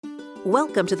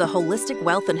Welcome to the Holistic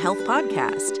Wealth and Health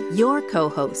Podcast. Your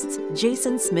co-hosts,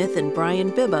 Jason Smith and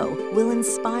Brian Bibbo, will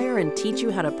inspire and teach you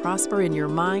how to prosper in your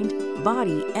mind,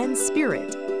 body, and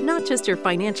spirit, not just your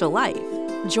financial life.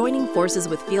 Joining forces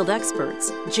with field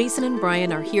experts, Jason and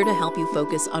Brian are here to help you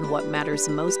focus on what matters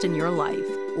most in your life,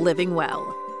 living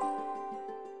well.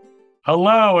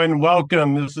 Hello and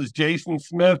welcome. This is Jason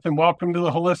Smith and welcome to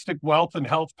the Holistic Wealth and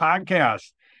Health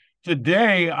Podcast.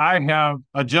 Today, I have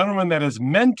a gentleman that has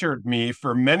mentored me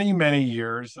for many, many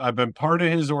years. I've been part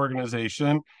of his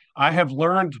organization. I have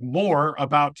learned more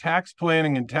about tax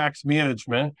planning and tax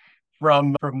management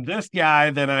from this guy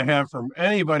than I have from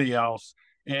anybody else,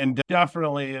 and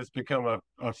definitely has become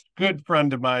a good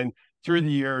friend of mine through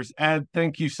the years. Ed,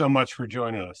 thank you so much for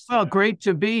joining us. Well, great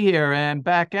to be here and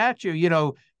back at you. You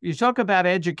know, you talk about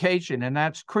education, and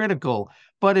that's critical,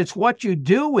 but it's what you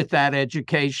do with that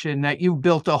education that you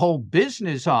built a whole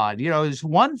business on. You know, it's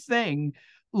one thing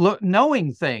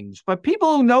knowing things, but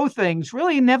people who know things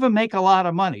really never make a lot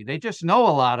of money. They just know a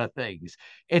lot of things.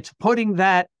 It's putting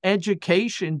that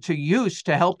education to use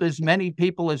to help as many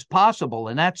people as possible,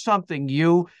 and that's something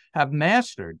you have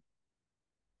mastered.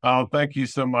 Oh, thank you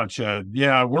so much, Ed.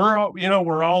 Yeah,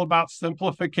 we're all about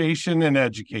simplification and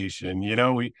education. You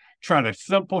know, we try to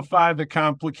simplify the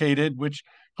complicated, which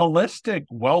holistic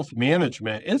wealth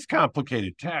management is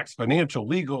complicated. Tax, financial,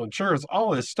 legal, insurance,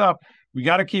 all this stuff. We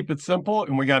got to keep it simple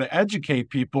and we got to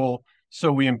educate people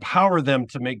so we empower them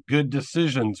to make good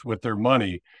decisions with their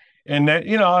money. And that,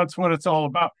 that's what it's all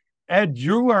about. Ed,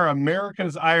 you are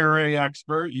America's IRA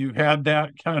expert. You've had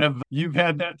that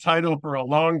title for a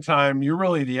long time. You're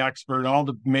really the expert. All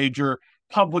the major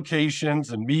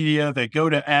publications and media, they go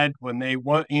to Ed when they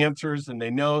want answers and they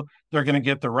know they're going to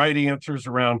get the right answers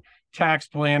around tax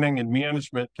planning and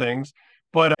management things.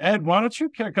 But Ed, why don't you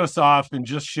kick us off and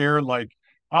just share, like,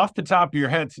 off the top of your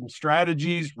head, some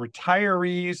strategies,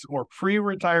 retirees or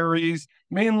pre-retirees.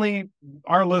 Mainly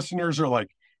our listeners are, like,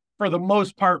 for the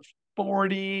most part,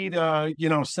 40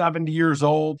 to 70 years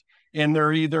old, and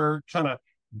they're either kind of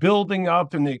building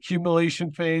up in the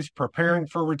accumulation phase, preparing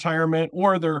for retirement,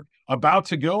 or they're about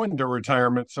to go into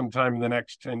retirement sometime in the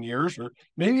next 10 years, or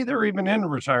maybe they're even in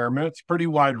retirement. It's pretty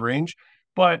wide range.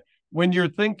 But when you're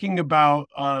thinking about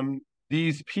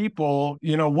these people,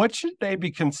 what should they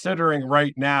be considering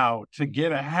right now to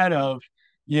get ahead of,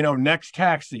 next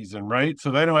tax season, right?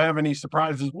 So they don't have any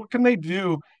surprises. What can they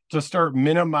do to start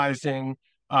minimizing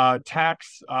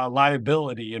tax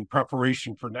liability in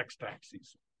preparation for next tax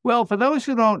season? Well, for those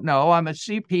who don't know, I'm a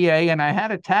CPA and I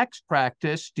had a tax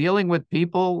practice dealing with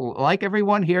people like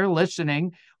everyone here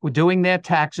listening who are doing their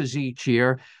taxes each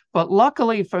year. But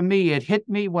luckily for me, it hit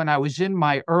me when I was in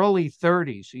my early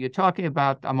 30s. So you're talking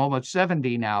about, I'm almost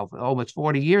 70 now, almost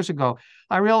 40 years ago.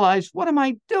 I realized, what am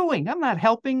I doing? I'm not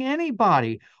helping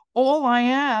anybody. All I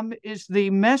am is the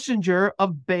messenger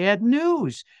of bad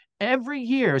news. Every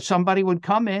year, somebody would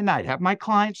come in. I'd have my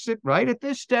clients sit right at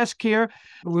this desk here.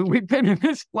 We've been in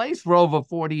this place for over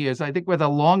 40 years. I think we're the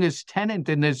longest tenant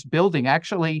in this building.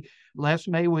 Actually, last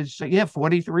May was,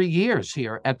 43 years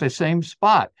here at the same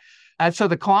spot. And so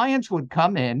the clients would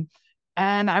come in,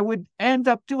 and I would end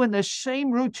up doing the same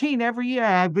routine every year.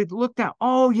 I would look down,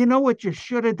 you know what you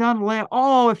should have done last?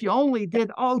 If you only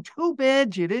did, too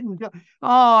bad you didn't do.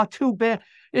 Too bad.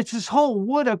 It's this whole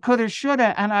woulda, coulda,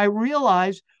 shoulda. And I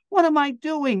realized, what am I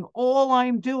doing? All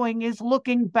I'm doing is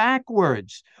looking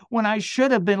backwards when I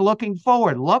should have been looking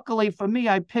forward. Luckily for me,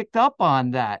 I picked up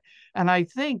on that. And I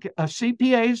think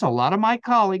CPAs, a lot of my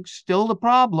colleagues, still the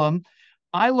problem.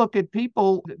 I look at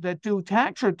people that do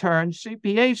tax returns,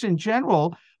 CPAs in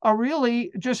general, are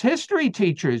really just history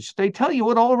teachers. They tell you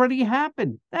what already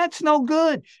happened. That's no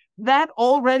good. That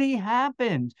already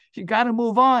happened. You got to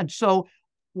move on. So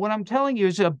what I'm telling you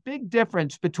is a big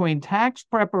difference between tax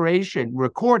preparation,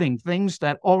 recording things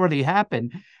that already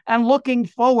happened, and looking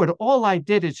forward. All I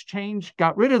did is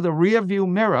got rid of the rear view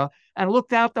mirror and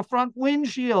looked out the front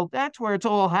windshield. That's where it's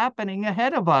all happening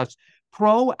ahead of us.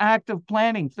 Proactive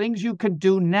planning, things you can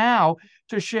do now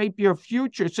to shape your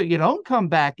future so you don't come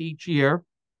back each year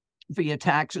for your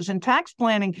taxes. And tax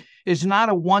planning is not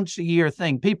a once a year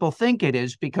thing. People think it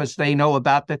is because they know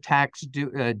about the tax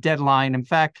deadline. In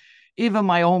fact, even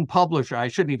my own publisher, I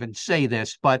shouldn't even say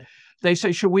this, but they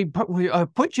say, should we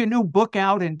put your new book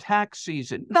out in tax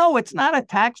season? No, it's not a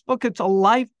tax book. It's a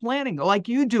life planning like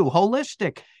you do,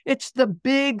 holistic. It's the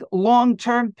big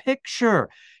long-term picture.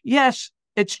 Yes,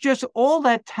 it's just all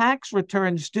that tax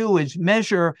returns do is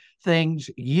measure things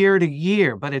year to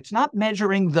year, but it's not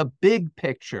measuring the big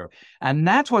picture. And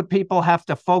that's what people have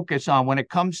to focus on when it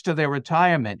comes to their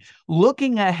retirement.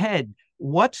 Looking ahead,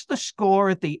 what's the score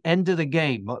at the end of the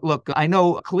game? Look, I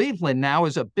know Cleveland now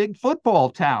is a big football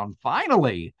town,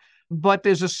 finally. But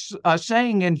there's a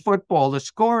saying in football, the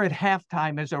score at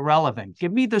halftime is irrelevant.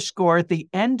 Give me the score at the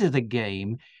end of the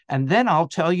game, and then I'll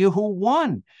tell you who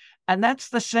won. And that's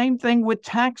the same thing with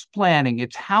tax planning.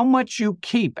 It's how much you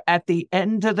keep at the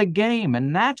end of the game.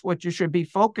 And that's what you should be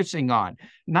focusing on.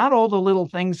 Not all the little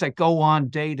things that go on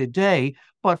day to day,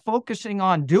 but focusing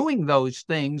on doing those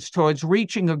things towards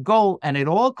reaching a goal. And it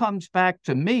all comes back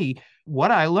to me.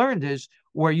 What I learned is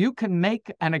where you can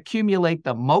make and accumulate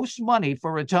the most money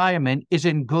for retirement is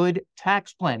in good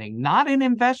tax planning, not in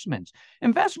investments.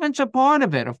 Investments are part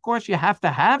of it. Of course, you have to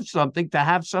have something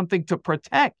to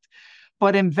protect.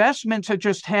 But investments are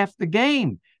just half the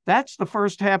game. That's the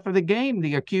first half of the game,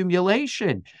 the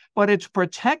accumulation. But it's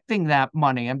protecting that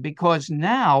money. And because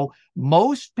now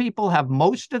most people have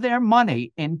most of their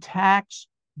money in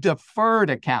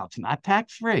tax-deferred accounts, not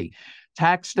tax-free,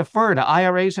 tax-deferred,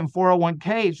 IRAs and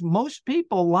 401ks, most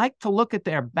people like to look at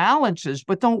their balances,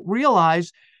 but don't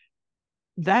realize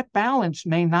that balance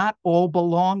may not all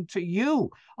belong to you.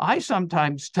 I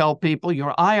sometimes tell people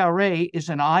your IRA is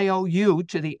an IOU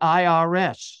to the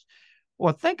IRS.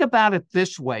 Or think about it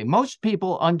this way. Most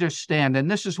people understand,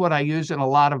 and this is what I use in a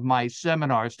lot of my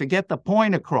seminars to get the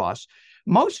point across.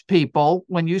 Most people,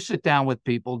 when you sit down with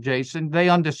people, Jason, they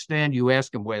understand. You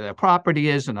ask them where their property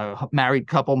is, and a married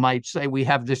couple might say, we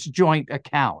have this joint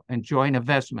account and joint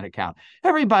investment account.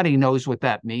 Everybody knows what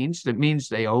that means. That means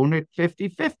they own it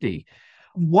 50-50.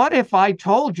 What if I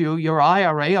told you your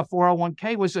IRA, a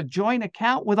 401k, was a joint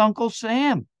account with Uncle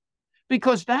Sam?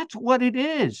 Because that's what it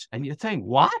is. And you think,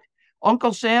 what?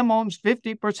 Uncle Sam owns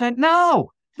 50%?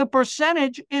 No, the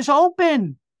percentage is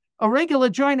open. A regular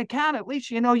joint account, at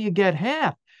least you know you get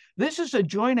half. This is a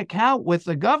joint account with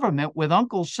the government, with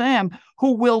Uncle Sam,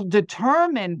 who will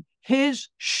determine his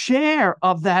share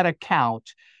of that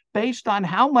account based on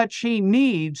how much he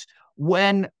needs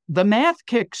when the math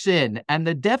kicks in and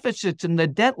the deficits and the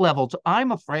debt levels.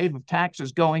 I'm afraid of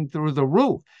taxes going through the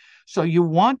roof. So you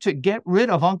want to get rid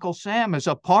of Uncle Sam as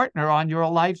a partner on your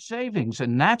life savings.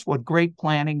 And that's what great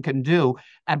planning can do,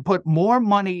 and put more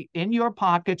money in your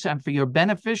pockets and for your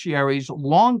beneficiaries,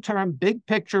 long-term, big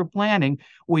picture planning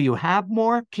where you have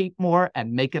more, keep more,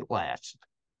 and make it last.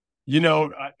 You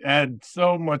know, I add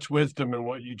so much wisdom in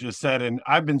what you just said. And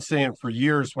I've been saying for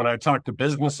years when I talk to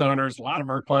business owners, a lot of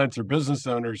our clients are business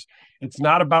owners. It's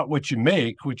not about what you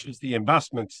make, which is the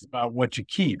investments, it's about what you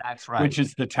keep. That's right. Which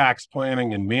is the tax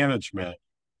planning and management.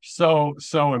 So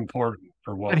important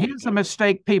for what. But here's a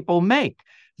mistake people make.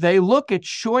 They look at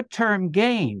short-term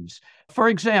gains. For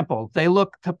example, they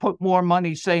look to put more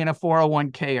money, say, in a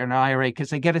 401k or an IRA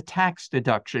because they get a tax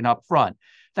deduction up front.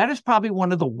 That is probably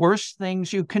one of the worst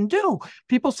things you can do.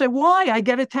 People say, why? I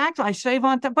get a tax, I save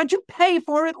on time, but you pay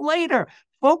for it later.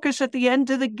 Focus at the end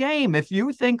of the game. If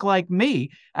you think like me,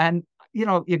 and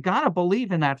you got to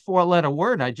believe in that four-letter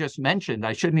word I just mentioned.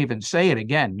 I shouldn't even say it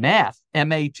again. Math,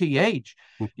 M-A-T-H.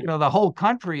 The whole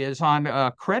country is on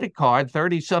a credit card,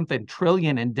 30-something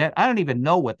trillion in debt. I don't even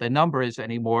know what the number is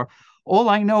anymore. All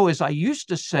I know is I used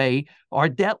to say our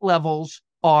debt levels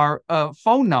are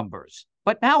phone numbers.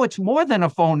 But now it's more than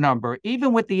a phone number,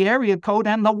 even with the area code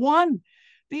and the one.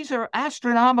 These are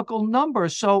astronomical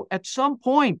numbers. So at some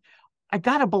point, I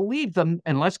got to believe them,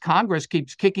 unless Congress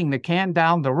keeps kicking the can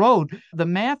down the road, the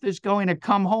math is going to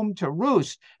come home to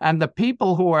roost. And the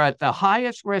people who are at the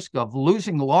highest risk of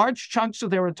losing large chunks of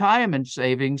their retirement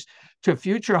savings to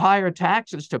future higher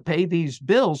taxes to pay these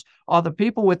bills are the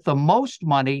people with the most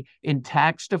money in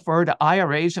tax-deferred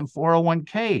IRAs and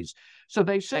 401ks. So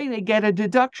they say they get a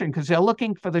deduction because they're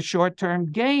looking for the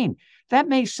short-term gain. That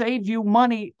may save you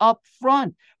money up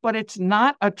front, but it's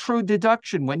not a true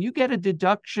deduction. When you get a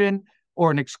deduction or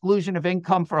an exclusion of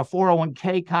income for a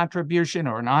 401k contribution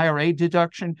or an IRA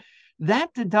deduction,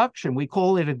 that deduction, we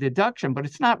call it a deduction, but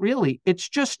it's not really. It's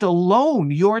just a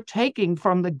loan you're taking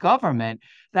from the government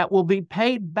that will be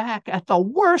paid back at the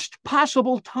worst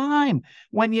possible time,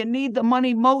 when you need the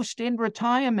money most in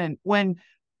retirement, when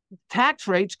tax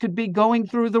rates could be going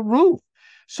through the roof.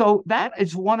 So that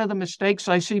is one of the mistakes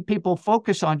I see. People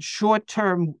focus on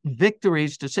short-term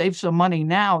victories to save some money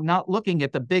now, not looking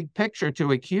at the big picture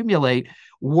to accumulate.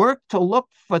 Work to look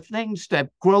for things that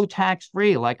grow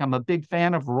tax-free, like I'm a big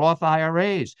fan of Roth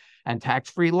IRAs and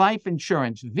tax-free life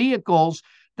insurance, vehicles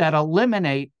that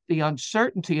eliminate the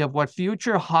uncertainty of what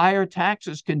future higher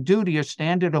taxes can do to your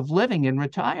standard of living in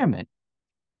retirement.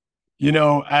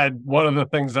 Ed, one of the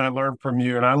things I learned from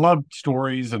you, and I love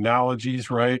stories,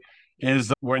 analogies, right,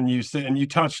 is when you say, and you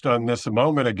touched on this a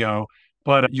moment ago,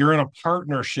 but you're in a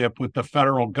partnership with the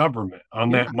federal government on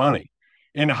that money.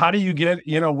 And how do you get,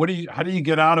 how do you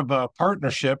get out of a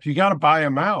partnership? You got to buy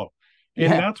them out.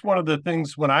 And that's one of the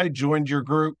things when I joined your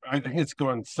group, I think it's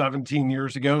going 17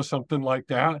 years ago, something like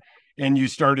that. And you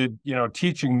started,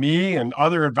 teaching me and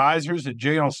other advisors at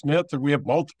J.L. Smith, and we have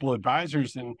multiple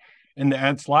advisors in the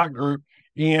Ed Slott group.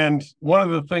 And one of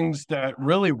the things that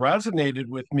really resonated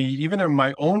with me, even in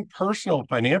my own personal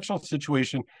financial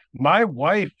situation, my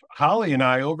wife, Holly, and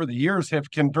I over the years have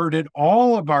converted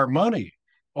all of our money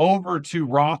over to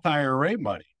Roth IRA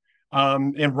money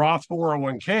and Roth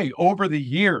 401k over the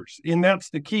years. And that's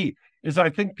the key, is I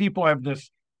think people have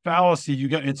this fallacy.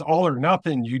 It's all or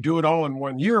nothing. You do it all in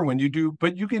 1 year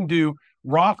but you can do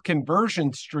Roth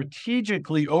conversion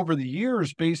strategically over the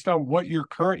years based on what your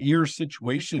current year's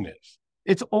situation is.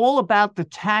 It's all about the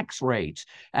tax rates.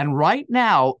 And right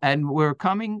now, and we're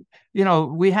coming,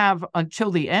 we have until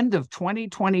the end of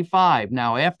 2025.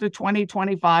 Now, after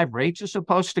 2025, rates are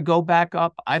supposed to go back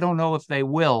up. I don't know if they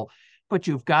will, but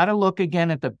you've got to look again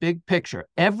at the big picture.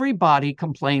 Everybody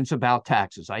complains about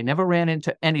taxes. I never ran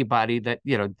into anybody that,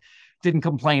 didn't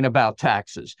complain about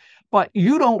taxes. But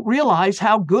you don't realize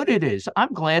how good it is.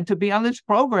 I'm glad to be on this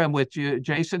program with you,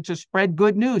 Jason, to spread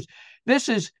good news.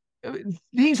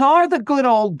 These are the good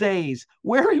old days.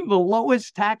 We're in the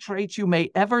lowest tax rates you may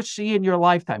ever see in your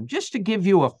lifetime. Just to give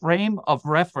you a frame of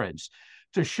reference,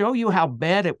 to show you how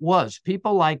bad it was,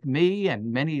 people like me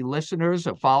and many listeners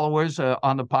or followers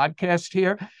on the podcast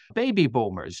here, baby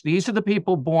boomers. These are the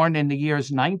people born in the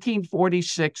years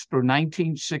 1946 through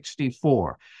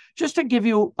 1964. Just to give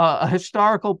you a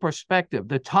historical perspective,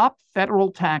 the top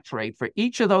federal tax rate for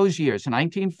each of those years,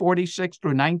 1946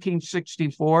 through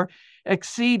 1964,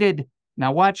 exceeded,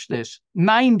 now watch this,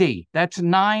 90. That's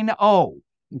 90,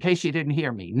 in case you didn't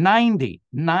hear me,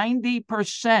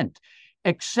 90%,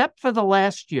 except for the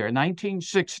last year,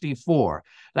 1964.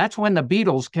 That's when the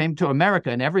Beatles came to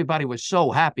America and everybody was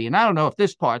so happy. And I don't know if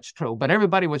this part's true, but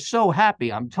everybody was so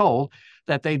happy, I'm told,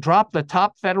 that they dropped the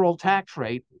top federal tax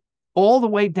rate all the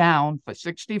way down for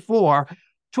 64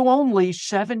 to only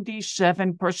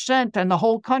 77%. And the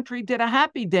whole country did a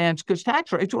happy dance because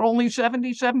tax rates were only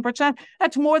 77%.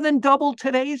 That's more than double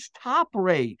today's top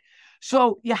rate.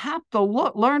 So you have to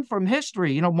learn from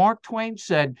history. Mark Twain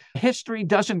said, history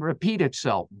doesn't repeat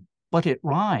itself, but it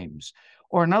rhymes.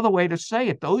 Or another way to say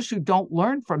it, those who don't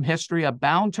learn from history are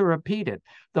bound to repeat it.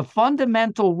 The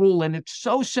fundamental rule, and it's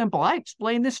so simple, I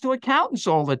explain this to accountants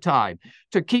all the time,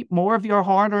 to keep more of your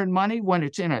hard-earned money when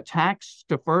it's in a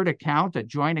tax-deferred account, a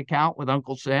joint account with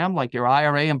Uncle Sam, like your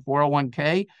IRA and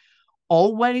 401k,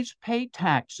 always pay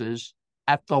taxes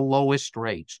at the lowest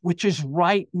rates, which is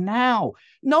right now.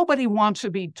 Nobody wants to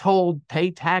be told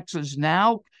pay taxes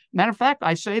now. Matter of fact,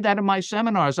 I say that in my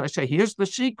seminars. I say, here's the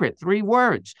secret, 3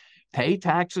 words. Pay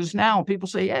taxes now. People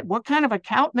say, Ed, what kind of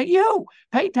accountant are you?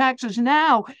 Pay taxes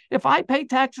now. If I pay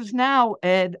taxes now,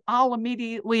 Ed, I'll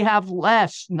immediately have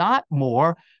less, not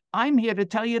more. I'm here to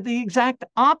tell you the exact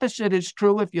opposite is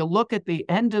true if you look at the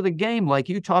end of the game, like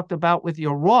you talked about with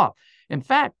your Roth. In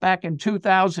fact, back in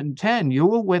 2010, you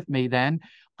were with me then,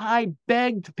 I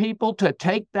begged people to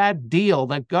take that deal.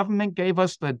 The government gave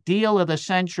us the deal of the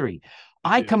century.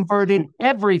 I converted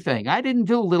everything. I didn't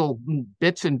do little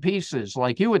bits and pieces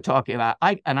like you were talking about.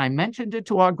 I mentioned it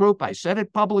to our group. I said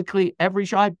it publicly every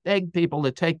show. I begged people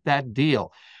to take that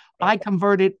deal. I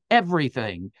converted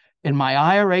everything in my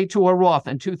IRA to a Roth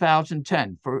in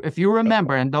 2010. If you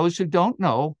remember, and those who don't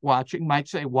know watching might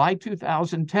say, why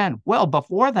 2010? Well,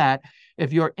 before that,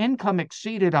 if your income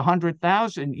exceeded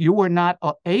 $100,000, you were not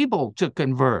able to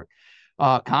convert.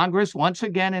 Congress, once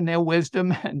again, in their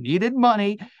wisdom, needed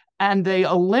money. And they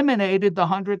eliminated the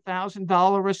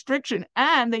 $100,000 restriction.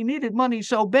 And they needed money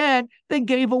so bad, they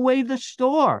gave away the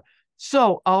store.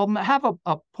 So I'll have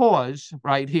a pause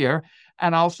right here,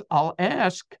 and I'll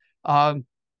ask,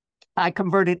 I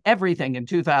converted everything in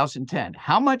 2010.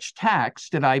 How much tax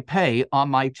did I pay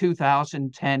on my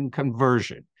 2010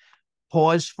 conversion?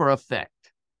 Pause for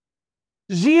effect.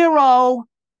 Zero,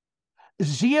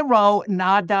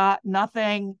 nada,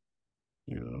 nothing.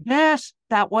 Yeah. Yes,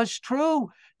 that was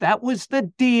true. That was the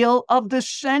deal of the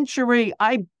century.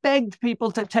 I begged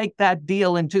people to take that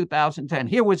deal in 2010.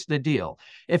 Here was the deal.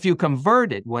 If you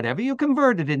converted, whatever you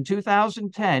converted in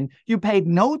 2010, you paid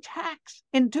no tax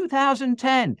in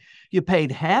 2010. You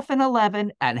paid half in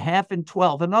 11 and half in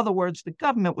 12. In other words, the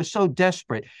government was so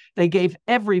desperate, they gave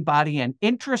everybody an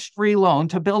interest-free loan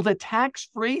to build a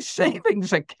tax-free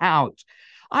savings account.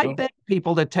 I begged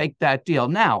people to take that deal.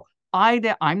 Now,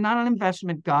 I'm not an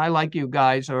investment guy like you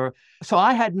guys are, so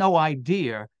I had no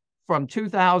idea from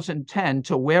 2010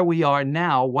 to where we are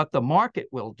now what the market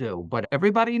will do. But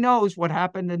everybody knows what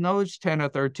happened in those 10 or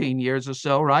 13 years or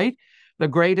so, right? the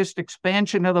greatest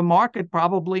expansion of the market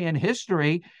probably in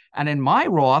history. And in my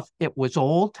Roth, it was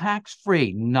all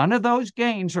tax-free. None of those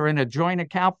gains are in a joint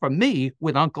account for me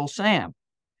with Uncle Sam.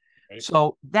 Right.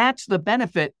 So that's the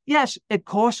benefit. Yes, it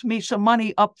cost me some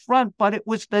money up front, but it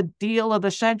was the deal of the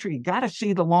century. You got to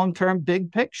see the long-term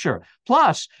big picture.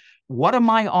 Plus, what are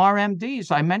my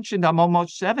RMDs? I mentioned I'm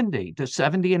almost 70. Does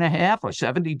 70 and a half or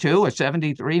 72 or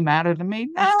 73 matter to me?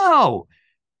 No,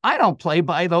 I don't play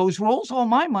by those rules. All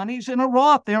my money's in a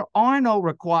Roth. There are no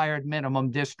required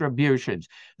minimum distributions.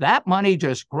 That money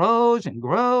just grows and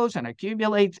grows and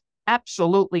accumulates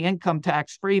absolutely income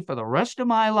tax-free for the rest of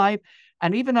my life.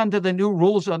 And even under the new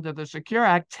rules under the Secure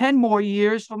Act, 10 more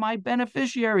years for my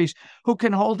beneficiaries who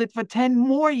can hold it for 10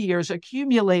 more years,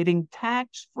 accumulating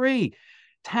tax-free.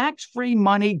 Tax-free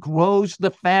money grows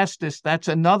the fastest. That's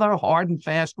another hard and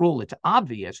fast rule. It's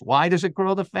obvious. Why does it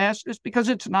grow the fastest? Because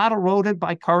it's not eroded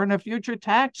by current or future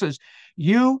taxes.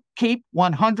 You keep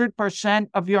 100%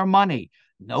 of your money.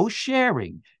 No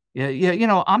sharing. You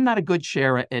know, I'm not a good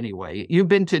sharer anyway. You've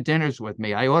been to dinners with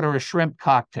me. I order a shrimp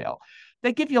cocktail.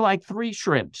 They give you like 3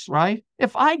 shrimps, right?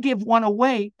 If I give one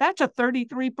away, that's a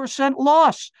 33%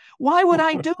 loss. Why would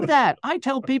I do that? I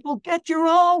tell people, get your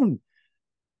own.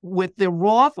 With the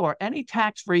Roth or any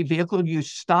tax-free vehicle, you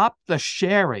stop the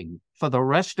sharing for the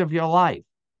rest of your life.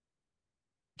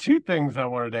 2 things I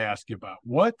wanted to ask you about.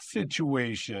 What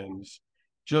situations,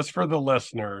 just for the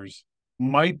listeners,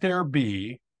 might there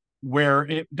be where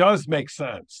it does make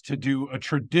sense to do a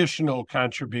traditional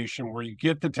contribution where you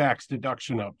get the tax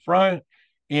deduction up front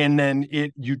and then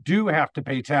you do have to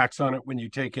pay tax on it when you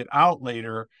take it out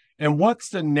later? And what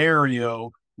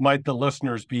scenario might the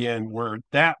listeners be in where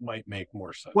that might make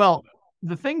more sense? Well,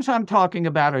 the things I'm talking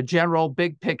about are general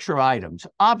big picture items.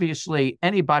 Obviously,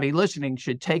 anybody listening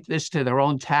should take this to their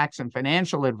own tax and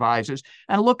financial advisors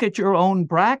and look at your own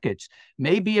brackets.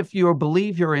 Maybe if you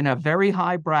believe you're in a very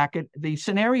high bracket, the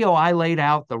scenario I laid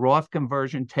out, the Roth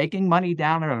conversion, taking money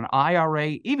down in an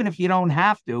IRA, even if you don't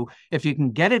have to, if you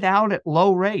can get it out at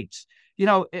low rates, you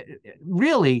know,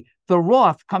 really, the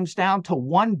Roth comes down to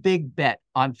one big bet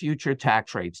on future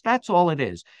tax rates. That's all it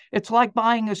is. It's like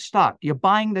buying a stock. You're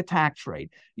buying the tax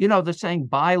rate. You know, the saying,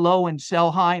 buy low and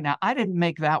sell high. Now, I didn't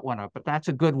make that one up, but that's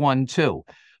a good one, too.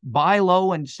 Buy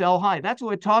low and sell high. That's what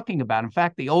we're talking about. In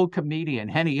fact, the old comedian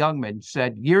Henny Youngman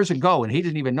said years ago, and he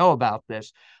didn't even know about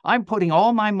this, I'm putting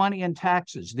all my money in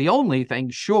taxes, the only thing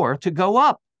sure to go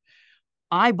up.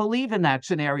 I believe in that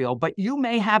scenario, but you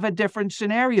may have a different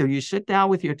scenario. You sit down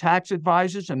with your tax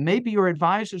advisors, and maybe your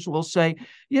advisors will say,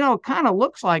 you know, it kind of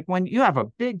looks like when you have a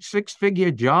big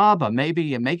 6-figure job, or maybe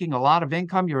you're making a lot of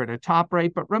income, you're at a top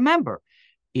rate. But remember,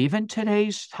 even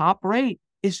today's top rate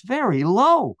is very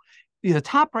low. The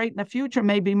top rate in the future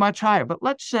may be much higher, but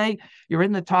let's say you're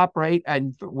in the top rate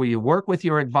and you work with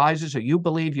your advisors, or you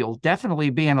believe you'll definitely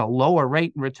be in a lower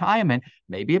rate in retirement.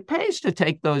 Maybe it pays to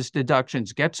take those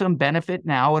deductions, get some benefit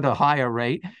now at a higher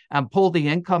rate, and pull the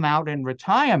income out in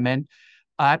retirement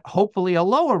at hopefully a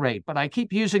lower rate. But I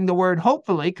keep using the word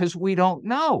hopefully because we don't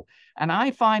know. And I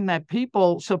find that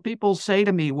people say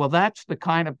to me, well, that's the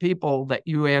kind of people that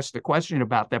you asked the question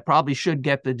about that probably should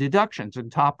get the deductions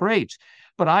and top rates.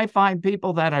 But I find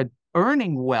people that are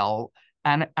earning well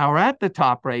and are at the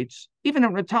top rates, even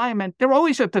in retirement, they're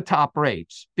always at the top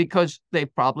rates because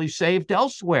they've probably saved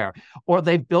elsewhere or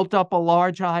they've built up a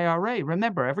large IRA.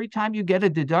 Remember, every time you get a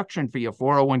deduction for your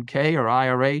 401k or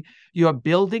IRA, you're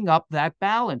building up that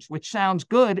balance, which sounds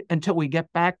good until we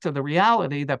get back to the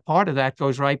reality that part of that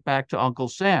goes right back to Uncle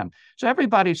Sam. So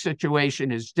everybody's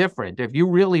situation is different. If you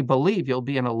really believe you'll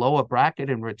be in a lower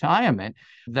bracket in retirement,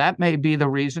 that may be the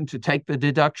reason to take the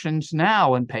deductions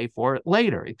now and pay for it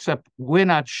later, except we're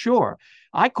not sure.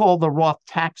 I call the Roth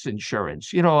tax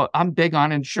insurance. You know, I'm big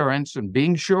on insurance and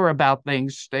being sure about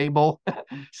things,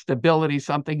 stability,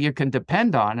 something you can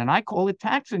depend on. And I call it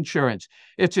tax insurance.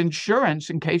 It's insurance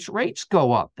in case rates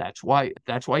go up. That's why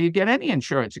you get any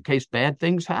insurance, in case bad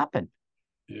things happen.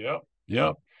 Yeah.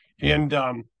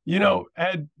 And, you know,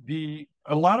 Ed,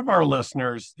 a lot of our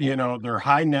listeners, you know, they're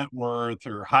high net worth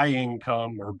or high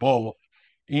income or both.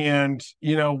 And,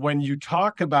 you know, when you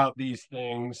talk about these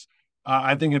things,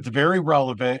 I think it's very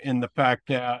relevant in the fact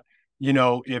that, you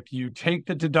know, if you take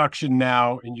the deduction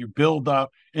now and you build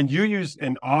up, and you use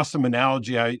an awesome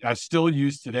analogy I still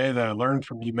use today that I learned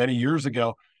from you many years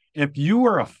ago. If you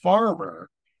were a farmer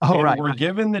were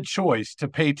given the choice to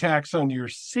pay tax on your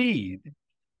seed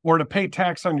or to pay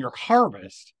tax on your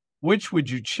harvest, which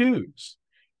would you choose?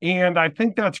 And I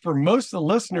think that's for most of the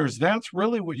listeners, that's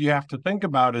really what you have to think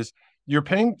about is you're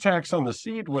paying tax on the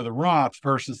seed with a Roth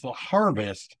versus the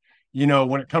harvest. You know,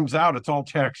 when it comes out, it's all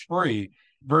tax-free.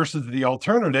 versus the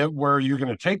alternative where you're going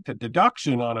to take the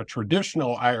deduction on a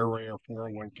traditional IRA or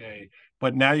 401k,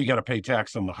 but now you got to pay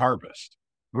tax on the harvest.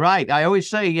 Right. I always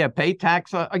say, yeah, pay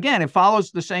tax. Again, it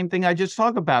follows the same thing I just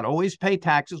talked about. Always pay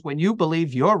taxes when you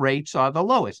believe your rates are the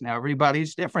lowest. Now,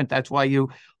 everybody's different. That's why you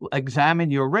examine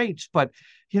your rates. But,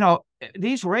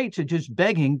 these rates are just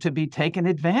begging to be taken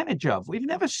advantage of. We've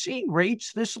never seen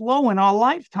rates this low in our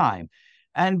lifetime.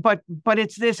 But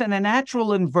it's this and a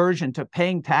natural inversion to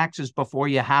paying taxes before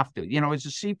you have to. As a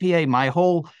CPA, my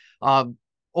whole,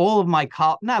 all of my,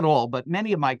 not all, but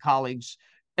many of my colleagues,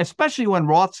 especially when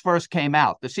Roths first came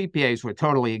out, the CPAs were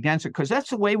totally against it because that's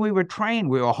the way we were trained.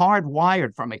 We were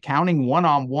hardwired from accounting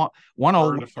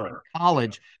 101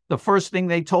 college. The first thing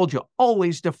they told you,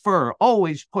 always defer,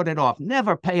 always put it off,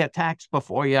 never pay a tax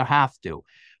before you have to.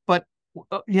 But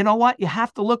you know what? You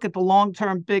have to look at the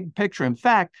long-term big picture. In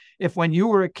fact, if when you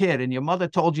were a kid and your mother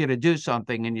told you to do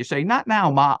something and you say, not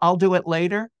now, Ma, I'll do it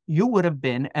later, you would have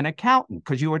been an accountant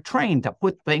because you were trained to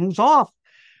put things off.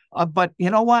 But you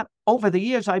know what? Over the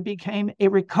years, I became a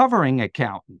recovering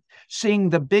accountant, seeing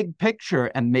the big picture,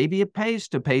 and maybe it pays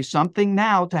to pay something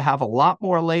now to have a lot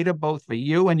more later, both for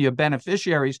you and your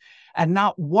beneficiaries, and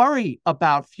not worry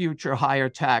about future higher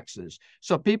taxes.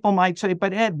 So people might say,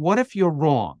 but Ed, what if you're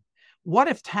wrong? What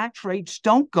if tax rates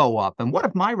don't go up? And what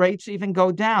if my rates even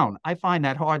go down? I find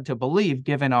that hard to believe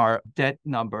given our debt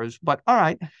numbers, but all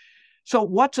right. So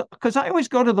because I always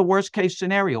go to the worst case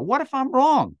scenario. What if I'm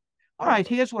wrong? All right,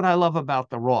 here's what I love about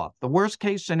the Roth. The worst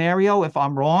case scenario, if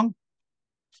I'm wrong,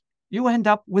 you end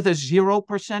up with a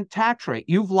 0% tax rate.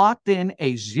 You've locked in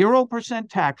a 0%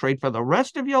 tax rate for the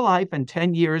rest of your life and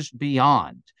 10 years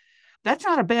beyond. That's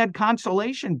not a bad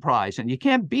consolation prize, and you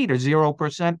can't beat a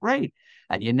 0% rate.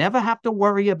 And you never have to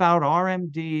worry about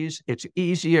RMDs. It's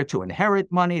easier to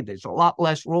inherit money. There's a lot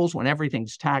less rules when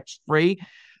everything's tax-free.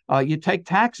 You take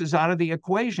taxes out of the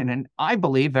equation, and I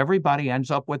believe everybody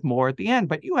ends up with more at the end,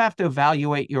 but you have to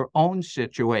evaluate your own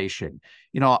situation.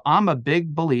 I'm a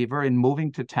big believer in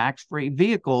moving to tax-free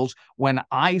vehicles when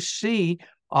I see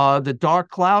the dark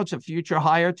clouds of future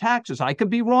higher taxes. I could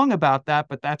be wrong about that,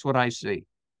 but that's what I see.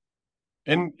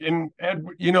 And Ed,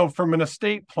 from an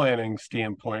estate planning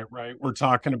standpoint, right, we're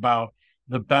talking about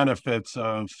the benefits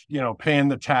of, paying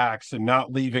the tax and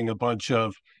not leaving a bunch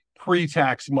of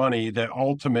pre-tax money that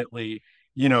ultimately,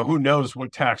 who knows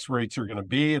what tax rates are going to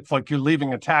be. It's like you're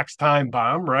leaving a tax time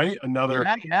bomb, right? Another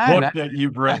book that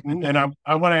you've written. And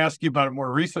I want to ask you about a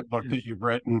more recent book that you've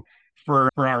written for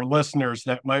our listeners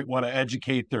that might want to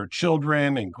educate their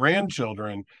children and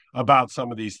grandchildren about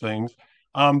some of these things.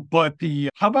 But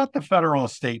how about the federal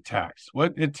estate tax?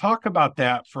 Talk about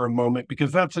that for a moment,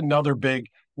 because that's another big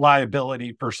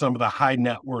liability for some of the high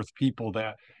net worth people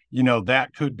that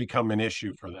that could become an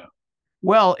issue for them.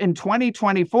 Well, in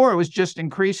 2024, it was just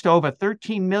increased to over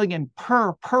 13 million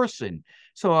per person.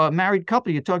 So a married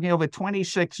couple, you're talking over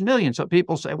 26 million. So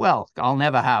people say, well, I'll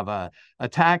never have a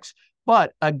tax.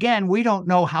 But again, we don't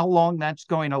know how long that's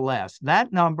going to last.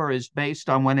 That number is based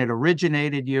on when it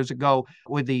originated years ago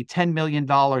with the $10 million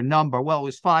number. Well, it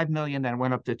was 5 million, then it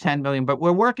went up to 10 million. But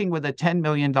we're working with a $10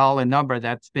 million number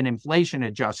that's been inflation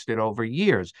adjusted over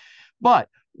years. But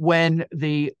when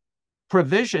the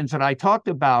provisions that I talked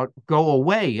about go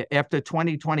away after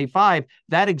 2025,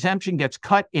 that exemption gets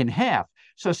cut in half.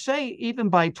 So say even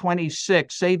by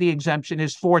 26, say the exemption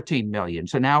is 14 million.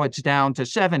 So now it's down to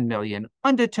 7 million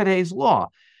under today's law.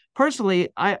 Personally,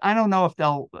 I don't know if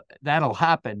that'll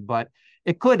happen, but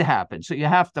it could happen. So you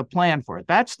have to plan for it.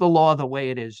 That's the law the way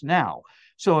it is now.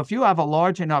 So if you have a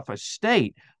large enough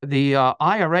estate, the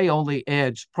IRA only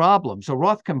adds problems. A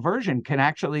Roth conversion can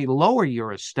actually lower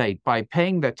your estate by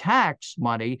paying the tax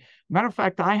money. Matter of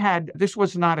fact, this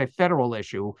was not a federal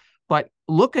issue, but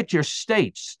look at your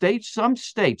states. Some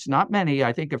states, not many,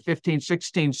 I think 15,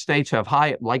 16 states have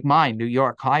high, like mine, New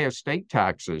York, higher state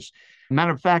taxes.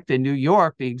 Matter of fact, in New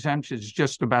York, the exemption is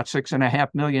just about $6.5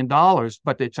 million,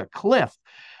 but it's a cliff.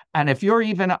 And if you're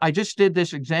I just did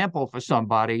this example for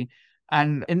somebody,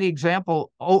 and in the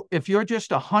example, if you're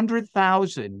just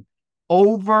 100,000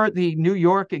 over the New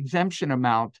York exemption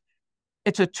amount,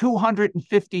 it's a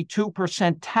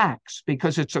 252% tax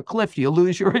because it's a cliff. You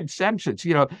lose your exemptions.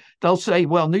 They'll say,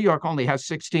 well, New York only has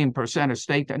 16% of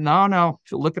state. No.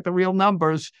 If you look at the real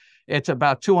numbers, it's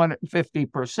about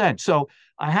 250%. So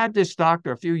I had this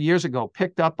doctor a few years ago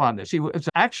picked up on this.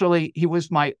 I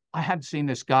hadn't seen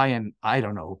this guy in, I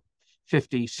don't know,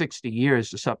 50, 60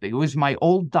 years or something. It was my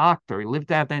old doctor. He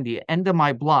lived at the end of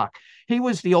my block. He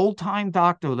was the old-time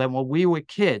doctor that when we were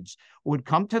kids would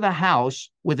come to the house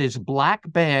with his black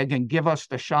bag and give us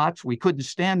the shots. We couldn't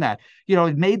stand that.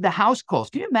 It made the house calls.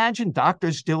 Can you imagine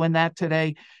doctors doing that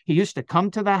today? He used to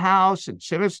come to the house and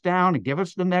sit us down and give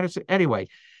us the medicine. Anyway,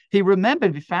 he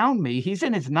remembered, he found me. He's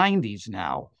in his 90s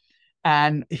now.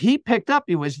 And he picked up,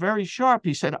 he was very sharp.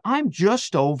 He said, I'm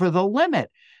just over the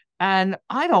limit. And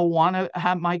I don't want to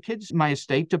have my kids, my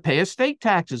estate, to pay estate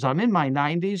taxes. I'm in my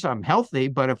 90s. I'm healthy.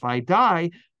 But if I die,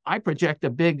 I project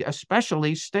a big,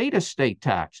 especially state estate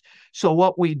tax. So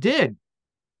what we did,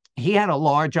 he had a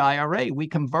large IRA. We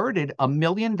converted $1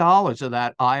 million of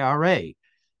that IRA.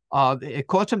 It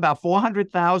cost him about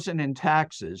 $400,000 in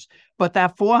taxes. But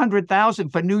that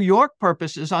 $400,000 for New York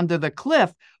purposes under the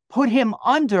cliff put him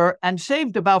under and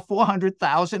saved about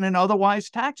 $400,000 in otherwise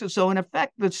taxes. So in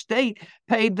effect, the state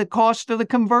paid the cost of the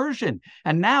conversion.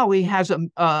 And now he has a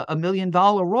 $1 million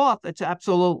Roth that's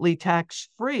absolutely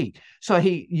tax-free. So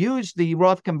he used the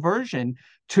Roth conversion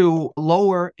to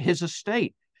lower his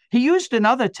estate. He used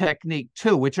another technique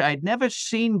too, which I'd never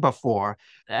seen before.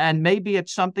 And maybe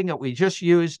it's something that we just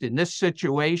used in this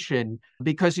situation,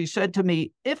 because he said to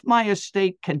me, if my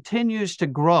estate continues to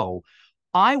grow,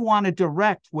 I want to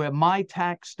direct where my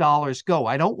tax dollars go.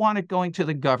 I don't want it going to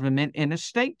the government in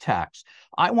estate tax.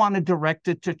 I want to direct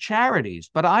it to charities,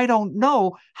 but I don't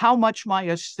know how much my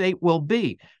estate will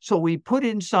be. So we put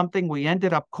in something we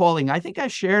ended up calling, I think I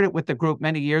shared it with the group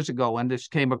many years ago when this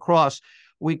came across.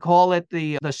 We call it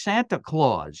the Santa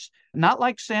Clause, not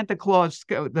like Santa Claus,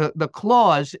 the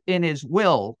clause in his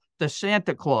will, the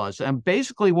Santa Clause. And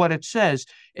basically what it says,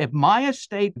 if my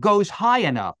estate goes high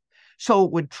enough, so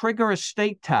it would trigger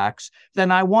estate tax,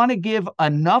 then I want to give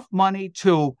enough money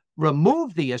to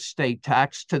remove the estate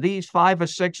tax to these 5 or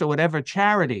 6 or whatever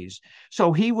charities.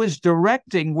 So he was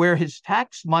directing where his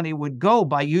tax money would go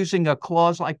by using a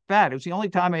clause like that. It was the only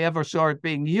time I ever saw it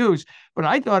being used, but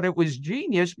I thought it was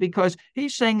genius because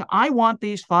he's saying, I want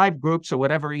these 5 groups or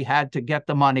whatever he had to get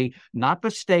the money, not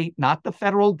the state, not the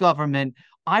federal government.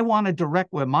 I want to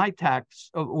direct where my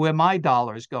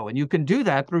dollars go. And you can do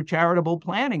that through charitable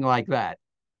planning like that.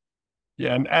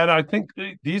 Yeah. And I think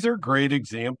these are great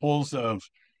examples of,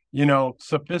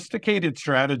 sophisticated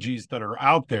strategies that are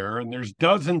out there. And there's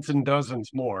dozens and dozens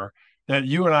more that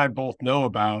you and I both know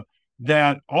about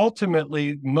that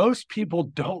ultimately most people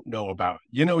don't know about.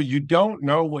 You don't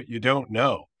know what you don't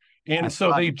know. And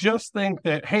so they just think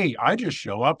that, hey, I just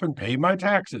show up and pay my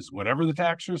taxes. Whatever the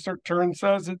tax return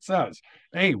says, it says.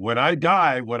 Hey, when I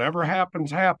die, whatever happens,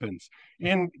 happens.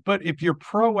 But if you're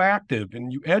proactive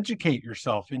and you educate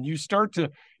yourself and you start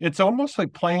to, it's almost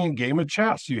like playing a game of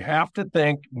chess. You have to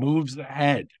think moves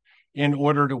ahead in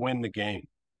order to win the game.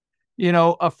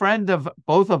 A friend of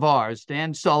both of ours,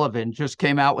 Dan Sullivan, just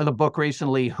came out with a book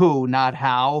recently, Who, Not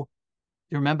How.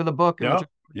 Do you remember the book? Yeah.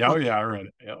 Yeah, I read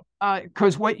it. Yeah.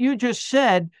 Because what you just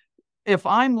said, if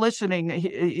I'm listening,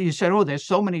 you said, oh, there's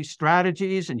so many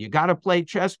strategies and you got to play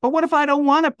chess. But what if I don't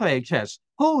want to play chess?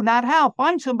 Who, not how?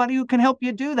 Find somebody who can help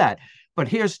you do that. But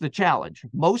here's the challenge.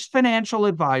 Most financial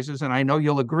advisors, and I know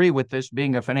you'll agree with this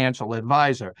being a financial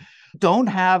advisor, don't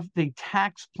have the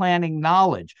tax planning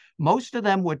knowledge. Most of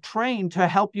them were trained to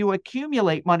help you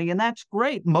accumulate money, and that's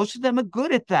great. Most of them are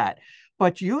good at that.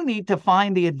 But you need to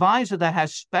find the advisor that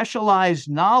has specialized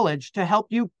knowledge to help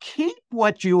you keep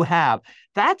what you have.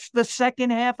 That's the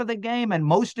second half of the game, and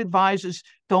most advisors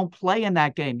don't play in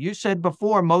that game. You said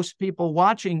before, most people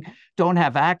watching don't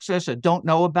have access or don't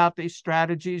know about these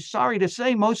strategies. Sorry to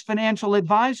say, most financial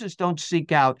advisors don't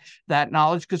seek out that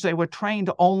knowledge because they were trained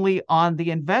only on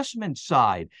the investment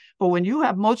side. But when you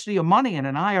have most of your money in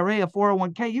an IRA or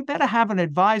 401k, you better have an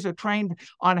advisor trained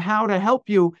on how to help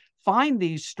you find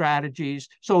these strategies.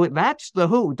 So that's the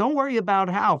who. Don't worry about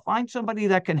how. Find somebody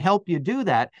that can help you do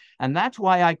that. And that's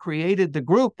why I created the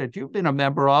group that you've been a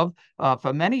member of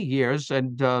for many years.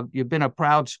 And you've been a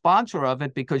proud sponsor of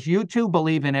it because you too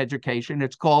believe in education.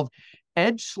 It's called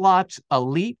Ed Slott's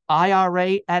Elite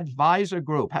IRA Advisor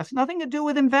Group. Has nothing to do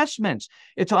with investments.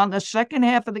 It's on the second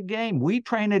half of the game. We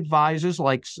train advisors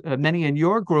like many in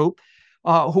your group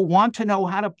who want to know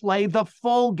how to play the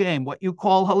full game, what you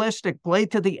call holistic, play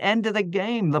to the end of the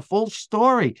game, the full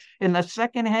story. In the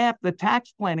second half, the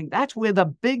tax planning, that's where the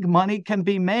big money can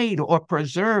be made or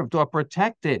preserved or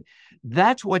protected.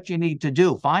 That's what you need to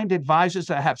do. Find advisors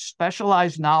that have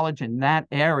specialized knowledge in that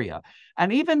area.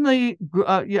 And even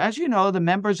as you know, the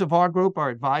members of our group are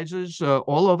advisors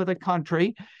all over the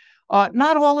country.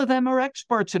 Not all of them are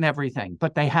experts in everything,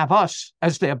 but they have us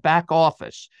as their back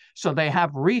office. So they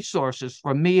have resources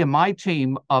from me and my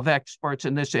team of experts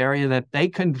in this area that they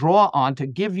can draw on to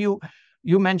give you,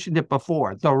 you mentioned it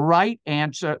before, the right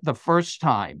answer the first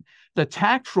time. The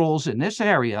tax rules in this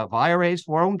area of IRAs,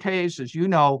 401ks, as you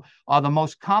know, are the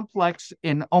most complex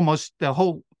in almost the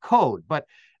whole code.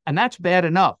 And that's bad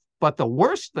enough. But the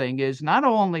worst thing is not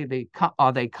only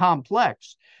are they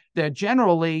complex, they're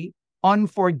generally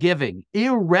unforgiving,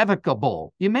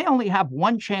 irrevocable. You may only have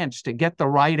one chance to get the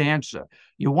right answer.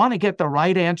 You want to get the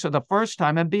right answer the first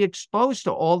time and be exposed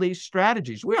to all these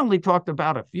strategies. We only talked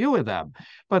about a few of them,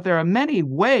 but there are many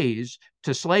ways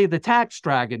to slay the tax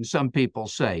dragon, some people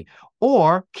say,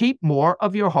 or keep more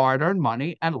of your hard-earned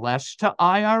money and less to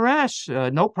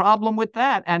IRS. No problem with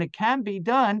that. And it can be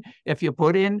done if you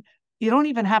put in. You don't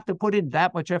even have to put in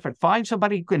that much effort. Find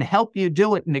somebody who can help you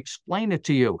do it and explain it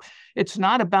to you. It's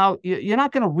not about, you're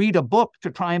not going to read a book to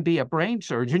try and be a brain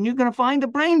surgeon. You're going to find a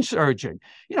brain surgeon.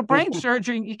 Brain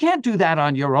surgery, you can't do that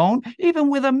on your own, even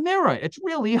with a mirror. It's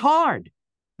really hard.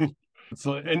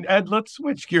 So, and Ed, let's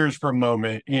switch gears for a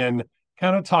moment and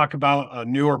kind of talk about a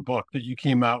newer book that you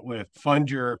came out with,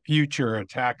 Fund Your Future, a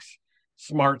tax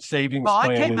smart savings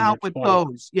plan. I came out with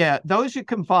those. Yeah, those you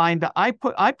can find. I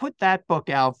put that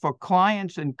book out for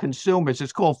clients and consumers.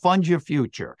 It's called Fund Your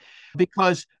Future,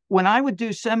 because when I would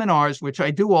do seminars, which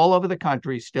I do all over the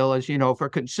country still, as you know, for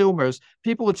consumers,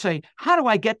 people would say, how do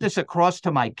I get this across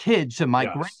to my kids and my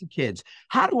grandkids?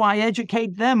 How do I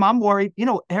educate them? I'm worried.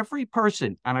 Every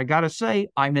person, and I got to say,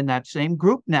 I'm in that same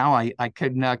group now. I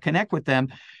can connect with them.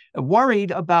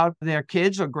 Worried about their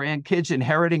kids or grandkids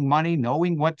inheriting money,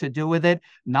 knowing what to do with it,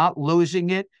 not losing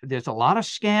it. There's a lot of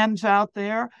scams out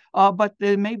there, but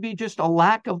there may be just a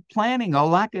lack of planning, a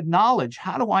lack of knowledge.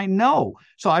 How do I know?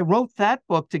 So I wrote that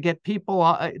book to get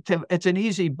people it's an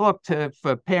easy book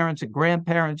for parents and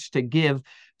grandparents to give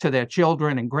to their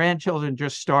children and grandchildren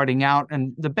just starting out.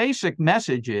 And the basic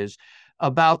message is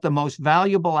about the most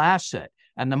valuable asset.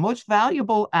 And the most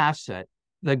valuable asset,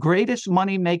 the greatest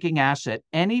money-making asset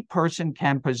any person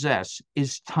can possess,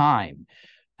 is time.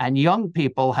 And young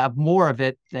people have more of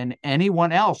it than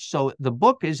anyone else. So the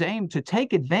book is aimed to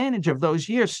take advantage of those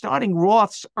years, starting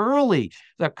Roths early,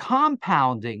 the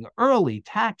compounding early,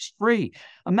 tax-free.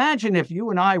 Imagine if you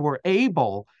and I were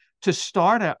able to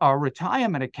start our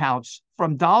retirement accounts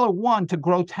from $1 to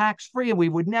grow tax-free, and we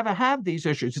would never have these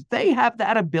issues. They have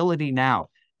that ability now.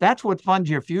 That's what Fund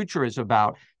Your Future is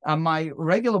about. My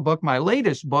regular book, my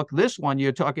latest book, this one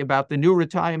you're talking about, the new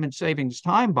retirement savings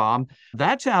time bomb,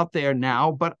 that's out there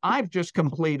now, but I've just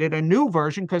completed a new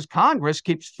version because Congress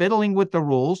keeps fiddling with the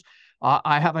rules.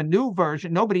 I have a new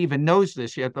version. Nobody even knows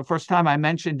this yet. The first time I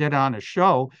mentioned it on a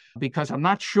show, because I'm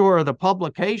not sure of the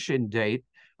publication date.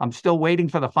 I'm still waiting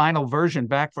for the final version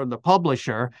back from the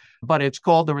publisher, but it's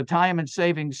called The Retirement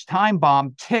Savings Time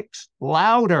Bomb Ticks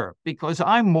Louder, because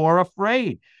I'm more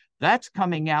afraid. That's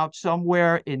coming out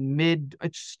somewhere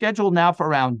it's scheduled now for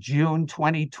around June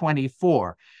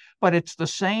 2024. But it's the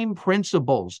same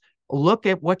principles. Look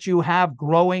at what you have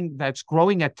growing, that's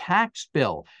growing a tax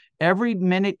bill. Every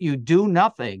minute you do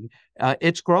nothing,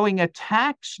 it's growing a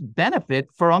tax benefit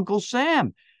for Uncle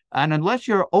Sam. And unless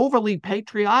you're overly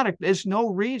patriotic, there's no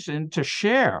reason to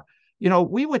share.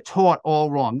 We were taught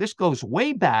all wrong. This goes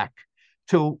way back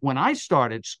to when I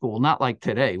started school, not like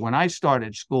today. When I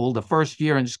started school, the first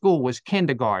year in school was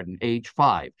kindergarten, age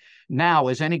 5. Now,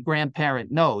 as any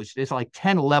grandparent knows, there's like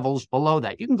 10 levels below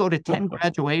that. You can go to 10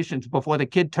 graduations before the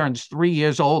kid turns 3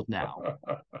 years old now.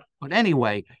 But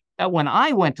anyway, when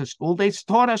I went to school, they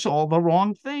taught us all the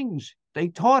wrong things. They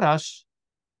taught us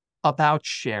about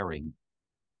sharing.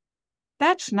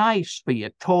 That's nice for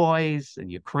your toys and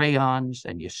your crayons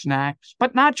and your snacks,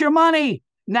 but not your money.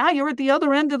 Now you're at the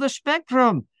other end of the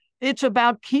spectrum. It's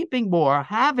about keeping more,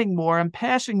 having more, and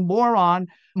passing more on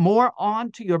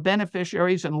to your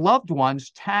beneficiaries and loved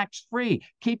ones tax-free,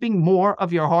 keeping more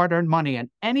of your hard-earned money.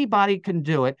 And anybody can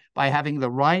do it by having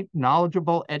the right,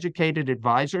 knowledgeable, educated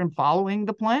advisor and following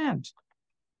the plans.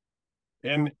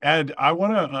 And Ed,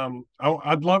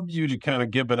 I'd love you to kind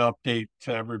of give an update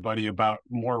to everybody about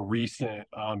more recent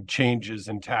changes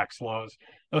in tax laws,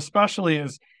 especially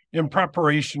as in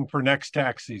preparation for next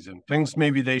tax season, things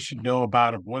maybe they should know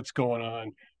about of what's going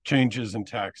on, changes in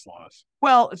tax laws.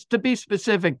 Well, to be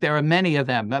specific, there are many of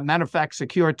them. As a matter of fact,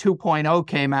 Secure 2.0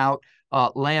 came out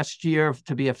last year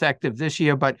to be effective this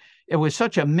year, but it was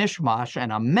such a mishmash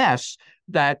and a mess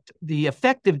that the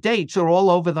effective dates are all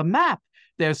over the map.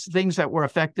 There's things that were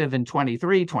effective in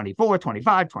 23, 24,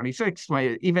 25, 26,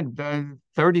 even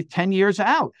 30, 10 years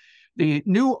out. The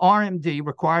new RMD,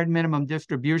 required minimum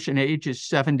distribution age, is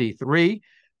 73.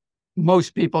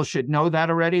 Most people should know that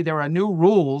already. There are new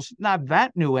rules, not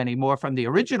that new anymore, from the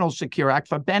original Secure Act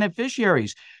for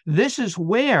beneficiaries. This is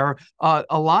where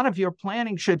a lot of your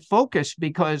planning should focus,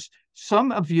 because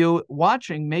some of you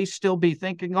watching may still be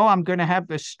thinking, oh, I'm going to have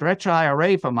this stretch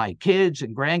IRA for my kids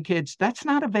and grandkids. That's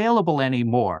not available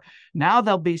anymore. Now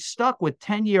they'll be stuck with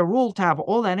 10-year rule to have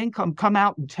all that income come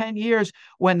out in 10 years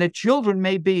when the children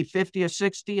may be 50 or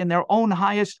 60 in their own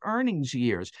highest earnings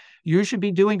years. You should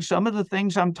be doing some of the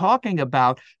things I'm talking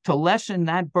about to lessen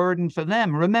that burden for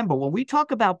them. Remember, when we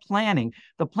talk about planning,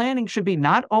 the planning should be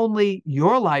not only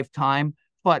your lifetime,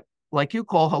 but like you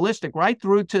call holistic, right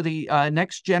through to the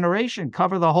next generation,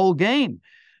 cover the whole game.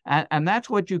 And that's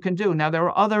what you can do. Now, there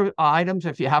are other items.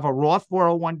 If you have a Roth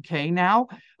 401k now,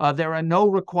 there are no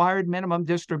required minimum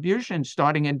distributions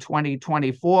starting in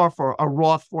 2024 for a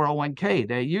Roth 401k.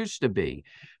 There used to be.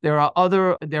 There are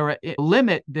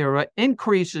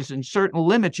increases in certain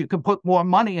limits. You can put more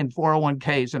money in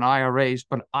 401ks and IRAs.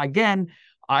 But again,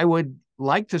 I would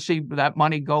like to see that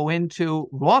money go into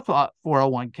Roth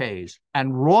 401ks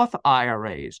and Roth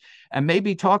IRAs, and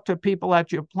maybe talk to people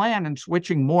at your plan and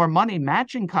switching more money.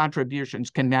 Matching contributions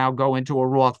can now go into a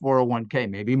Roth 401k.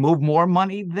 Maybe move more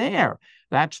money there.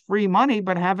 That's free money,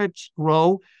 but have it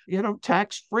grow,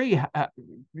 tax-free.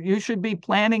 You should be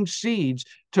planting seeds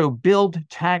to build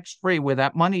tax-free where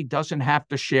that money doesn't have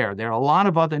to share. There are a lot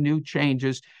of other new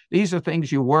changes. These are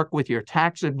things you work with your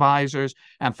tax advisors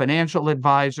and financial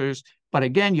advisors. But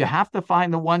again, you have to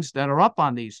find the ones that are up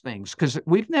on these things, because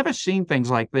we've never seen things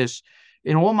like this.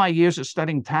 In all my years of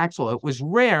studying tax law, it was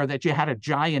rare that you had a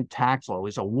giant tax law. It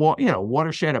was a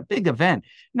watershed, a big event.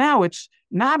 Now it's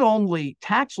not only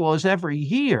tax laws every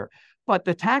year, but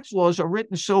the tax laws are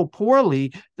written so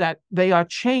poorly that they are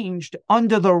changed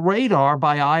under the radar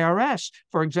by IRS.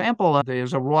 For example,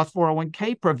 there's a Roth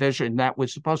 401k provision that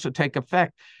was supposed to take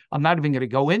effect. I'm not even going to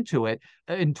go into it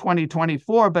in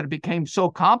 2024, but it became so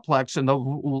complex and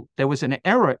there was an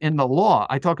error in the law.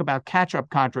 I talk about catch-up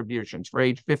contributions for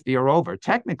age 50 or over.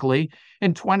 Technically,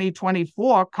 in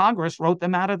 2024, Congress wrote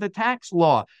them out of the tax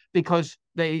law because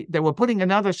they were putting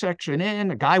another section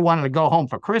in. A guy wanted to go home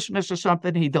for Christmas or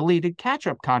something. He deleted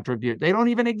catch-up contribute. They don't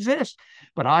even exist.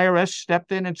 But IRS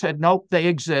stepped in and said, nope, they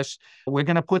exist. We're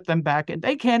going to put them back. And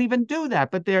they can't even do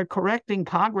that, but they're correcting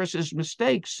Congress's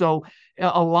mistakes. So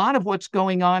a lot of what's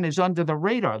going on is under the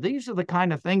radar. These are the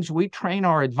kind of things we train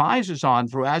our advisors on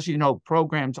through, as you know,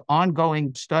 programs,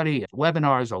 ongoing study,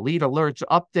 webinars, elite alerts,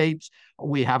 updates.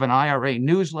 We have an IRA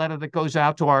newsletter that goes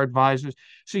out to our advisors.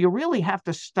 So you really have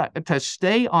to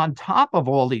stay on top of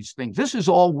all these things. This is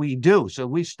all we do. So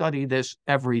we study this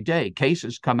every day.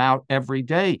 Cases come out every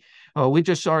day. We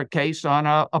just saw a case on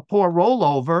a poor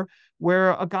rollover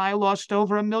where a guy lost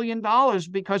over $1 million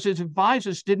because his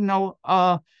advisors didn't know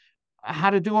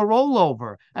how to do a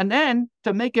rollover. And then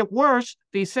to make it worse,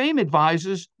 these same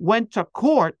advisors went to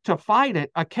court to fight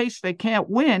it, a case they can't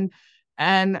win.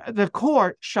 And the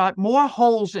court shot more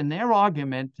holes in their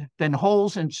argument than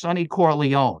holes in Sonny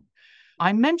Corleone.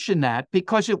 I mention that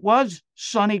because it was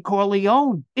Sonny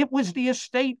Corleone. It was the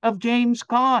estate of James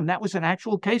Caan. That was an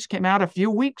actual case, came out a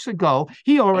few weeks ago.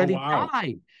 He already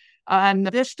died. And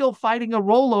they're still fighting a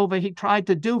rollover he tried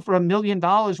to do for $1 million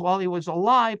while he was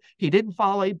alive. He didn't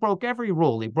follow. He broke every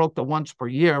rule. He broke the once per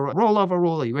year rollover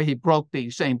rule. He broke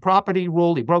the same property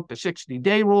rule. He broke the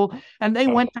 60-day rule. And they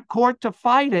went to court to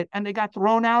fight it, and they got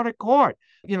thrown out of court.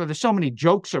 There's so many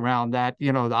jokes around that. The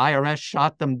IRS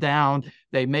shot them down.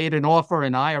 They made an offer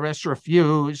and IRS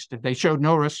refused. They showed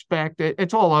no respect.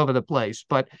 It's all over the place.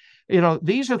 But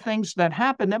these are things that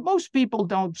happen that most people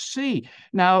don't see.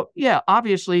 Now, yeah,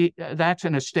 obviously, that's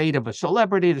in a state of a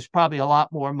celebrity. There's probably a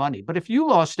lot more money. But if you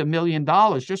lost $1 million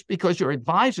just because your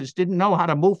advisors didn't know how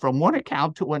to move from one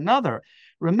account to another,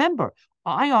 remember,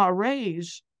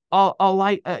 IRAs are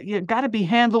like, you got to be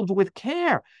handled with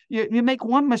care. You make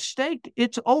one mistake,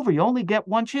 it's over. You only get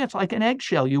one chance, like an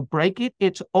eggshell. You break it,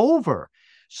 it's over.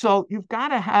 So you've got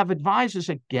to have advisors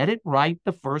that get it right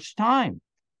the first time.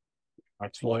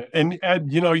 Excellent. And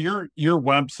Ed, your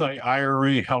website,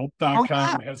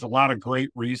 IRAhelp.com, has a lot of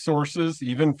great resources,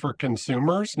 even for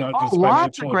consumers, not just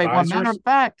lots of financial great ones. advisors. Matter of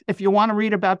fact, if you want to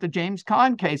read about the James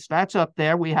Caan case, that's up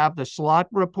there. We have the Slott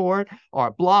report, our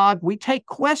blog. We take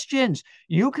questions.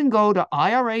 You can go to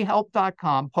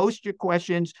IRAhelp.com, post your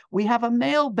questions. We have a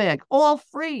mailbag, all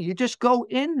free. You just go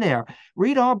in there,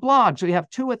 read our blogs. We have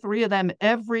 2 or 3 of them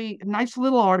every, nice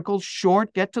little articles,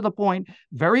 short, get to the point,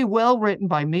 very well written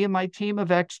by me and my team of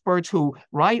experts who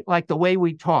write like the way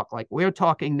we talk, like we're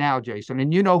talking now, Jason,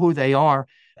 and you know who they are,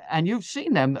 and you've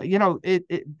seen them.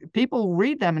 People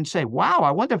read them and say, wow,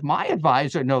 I wonder if my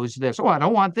advisor knows this. Oh, I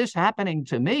don't want this happening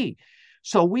to me.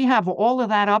 So we have all of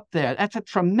that up there. That's a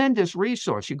tremendous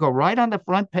resource. You go right on the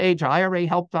front page,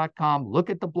 IRAhelp.com, look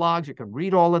at the blogs. You can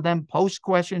read all of them, post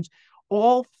questions,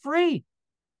 all free.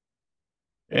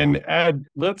 And Ed,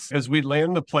 as we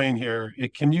land the plane here,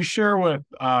 can you share with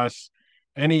us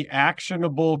any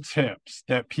actionable tips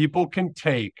that people can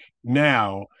take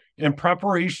now in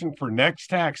preparation for next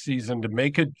tax season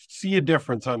to see a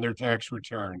difference on their tax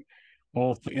return,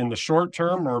 both in the short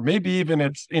term or maybe even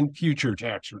it's in future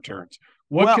tax returns?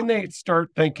 What can they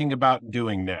start thinking about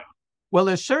doing now? Well,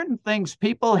 there's certain things,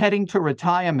 people heading to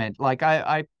retirement, like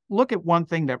I look at one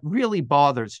thing that really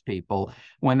bothers people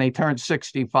when they turn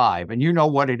 65, and you know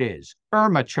what it is: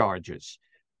 IRMA charges.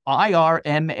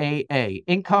 IRMAA,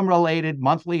 income-related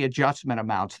monthly adjustment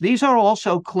amounts. These are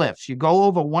also cliffs. You go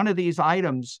over one of these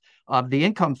items of the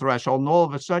income threshold, and all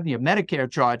of a sudden your Medicare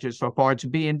charges for Parts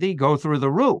B and D go through the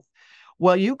roof.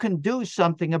 Well, you can do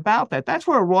something about that. That's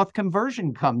where a Roth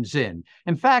conversion comes in.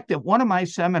 In fact, at one of my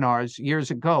seminars years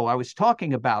ago, I was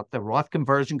talking about the Roth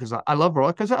conversion because I love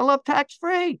Roth, because I love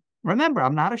tax-free. Remember,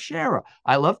 I'm not a sharer.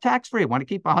 I love tax-free. I want to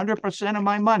keep 100% of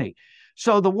my money.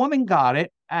 So the woman got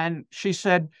it, and she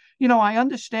said, I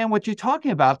understand what you're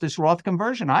talking about, this Roth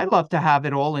conversion. I'd love to have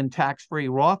it all in tax-free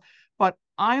Roth, but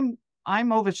I'm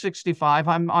over 65.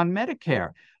 I'm on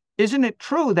Medicare. Isn't it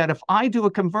true that if I do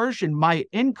a conversion, my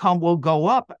income will go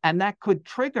up, and that could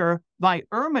trigger my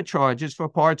IRMA charges for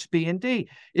Parts B and D?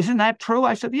 Isn't that true?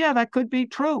 I said, yeah, that could be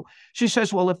true. She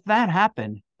says, well, if that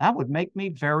happened, that would make me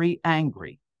very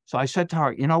angry. So I said to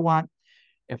her, you know what?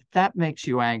 If that makes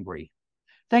you angry,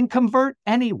 then convert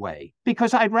anyway,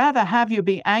 because I'd rather have you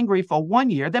be angry for 1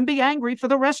 year than be angry for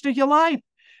the rest of your life,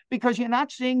 because you're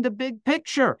not seeing the big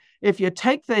picture. If you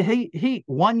take the heat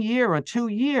 1 year or 2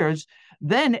 years,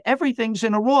 then everything's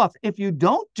in a Roth. If you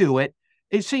don't do it,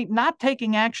 you see, not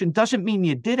taking action doesn't mean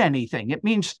you did anything. It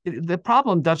means the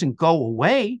problem doesn't go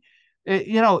away.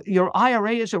 Your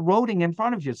IRA is eroding in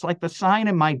front of you. It's like the sign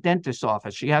in my dentist's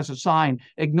office. She has a sign,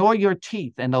 ignore your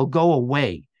teeth and they'll go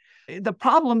away. The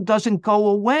problem doesn't go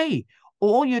away.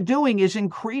 All you're doing is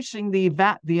increasing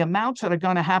the amounts that are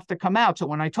going to have to come out. So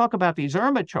when I talk about these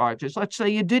IRMA charges, let's say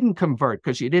you didn't convert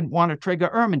because you didn't want to trigger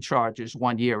IRMA charges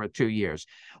 1 year or 2 years.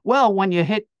 Well, when you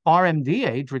hit RMD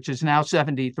age, which is now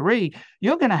 73,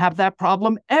 you're going to have that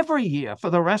problem every year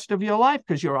for the rest of your life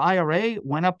because your IRA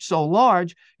went up so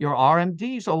large, your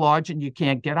RMDs are large, and you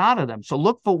can't get out of them. So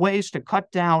look for ways to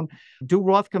cut down, do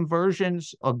Roth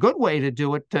conversions. A good way to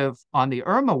do it on the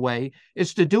IRMA way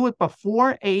is to do it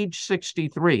before age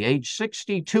 63, age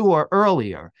 62 or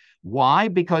earlier. Why?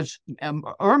 Because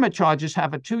IRMA charges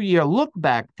have a 2-year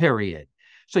look-back period.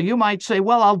 So you might say,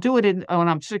 well, I'll do it when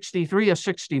I'm 63 or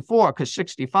 64 because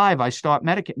 65 I start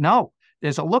Medicaid. No,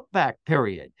 there's a look-back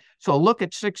period. So look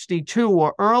at 62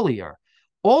 or earlier.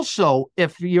 Also,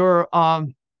 if you're,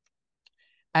 and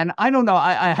I don't know,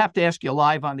 I have to ask you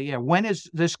live on the air, when is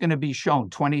this going to be shown,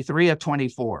 23 or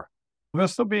 24?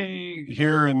 This will be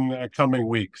here in the coming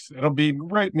weeks. It'll be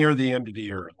right near the end of the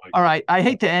year. All right. I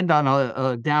hate to end on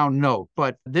a down note,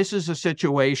 but this is a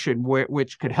situation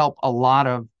which could help a lot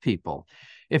of people.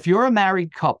 If you're a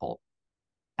married couple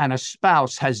and a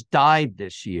spouse has died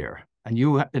this year and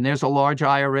there's a large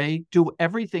IRA, do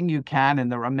everything you can in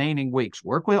the remaining weeks.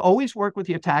 Always work with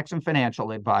your tax and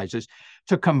financial advisors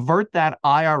to convert that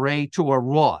IRA to a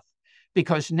Roth,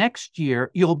 because next year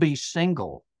you'll be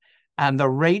single and the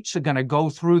rates are going to go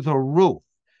through the roof.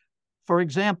 For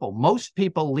example, most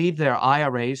people leave their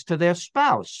IRAs to their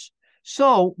spouse.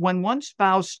 So when one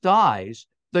spouse dies,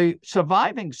 the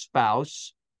surviving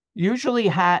spouse usually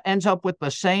ends up with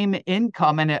the same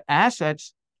income and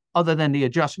assets, other than the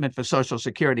adjustment for Social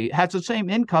Security, has the same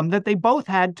income that they both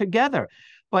had together.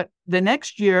 But the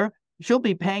next year, she'll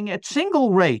be paying at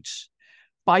single rates.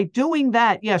 By doing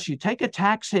that, yes, you take a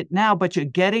tax hit now, but you're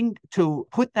getting to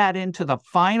put that into the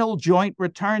final joint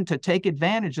return to take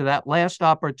advantage of that last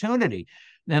opportunity.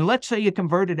 Then let's say you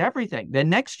converted everything. Then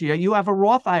next year you have a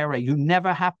Roth IRA. You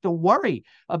never have to worry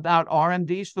about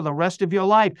RMDs for the rest of your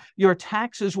life. Your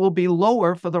taxes will be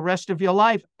lower for the rest of your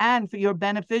life and for your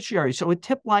beneficiaries. So a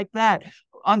tip like that,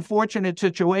 unfortunate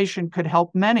situation, could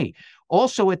help many.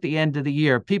 Also, at the end of the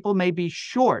year, people may be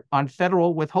short on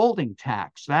federal withholding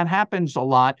tax. That happens a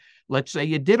lot. Let's say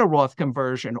you did a Roth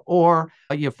conversion, or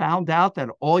you found out that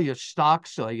all your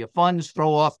stocks or your funds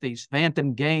throw off these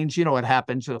phantom gains. You know what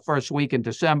happens the first week in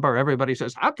December. Everybody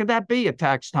says, how could that be at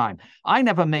tax time? I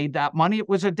never made that money. It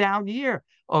was a down year.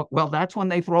 Oh, well, that's when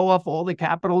they throw off all the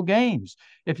capital gains.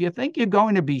 If you think you're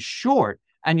going to be short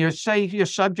and you're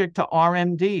subject to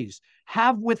RMDs,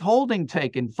 have withholding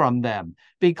taken from them,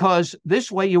 because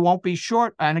this way you won't be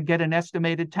short and get an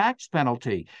estimated tax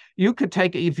penalty. You could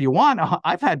take, if you want,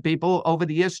 I've had people over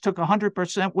the years took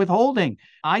 100% withholding.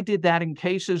 I did that in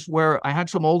cases where I had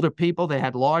some older people, they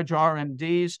had large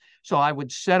RMDs. So I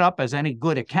would set up, as any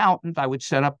good accountant, I would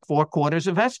set up 4 quarters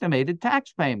of estimated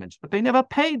tax payments, but they never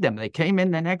paid them. They came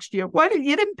in the next year. Why did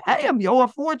you didn't pay them? You owe a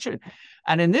fortune.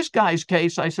 And in this guy's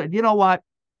case, I said, you know what?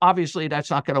 Obviously,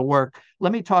 that's not going to work.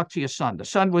 Let me talk to your son. The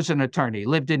son was an attorney,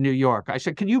 lived in New York. I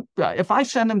said, can you, if I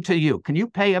send him to you, can you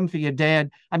pay him for your dad?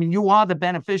 I mean, you are the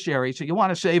beneficiary, so you want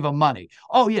to save him money.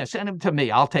 Oh, yeah, send him to me.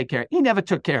 I'll take care. He never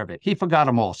took care of it. He forgot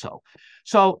him also.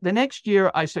 So the next year,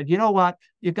 I said, you know what?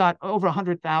 You got over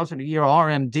 100,000 a year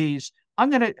RMDs.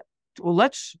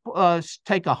 Let's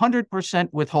take 100%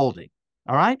 withholding.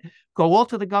 All right? Go all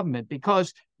to the government,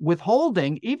 because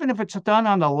withholding, even if it's done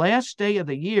on the last day of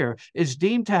the year, is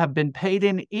deemed to have been paid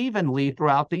in evenly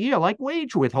throughout the year, like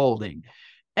wage withholding.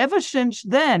 Ever since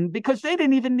then, because they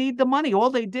didn't even need the money,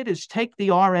 all they did is take the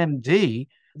RMD,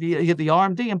 the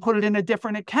RMD, and put it in a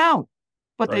different account,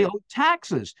 but they owed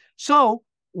taxes. So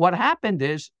what happened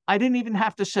is I didn't even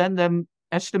have to send them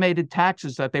estimated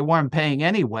taxes that they weren't paying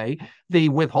anyway. The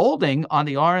withholding on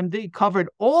the RMD covered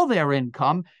all their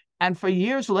income. And for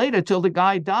years later, till the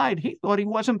guy died, he thought he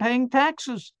wasn't paying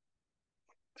taxes.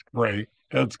 Great.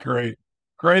 That's great.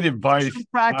 Great advice. Some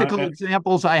practical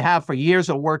examples I have for years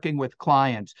of working with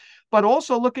clients. But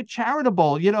also look at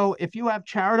charitable. You know, if you have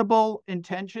charitable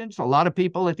intentions, a lot of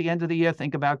people at the end of the year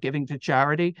think about giving to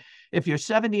charity. If you're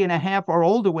 70 and a half or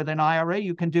older with an IRA,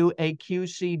 you can do a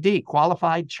QCD,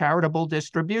 Qualified Charitable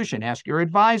Distribution. Ask your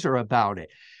advisor about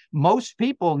it. Most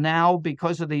people now,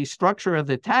 because of the structure of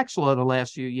the tax law the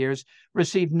last few years,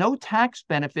 receive no tax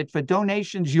benefit for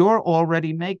donations you're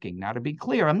already making. Now, to be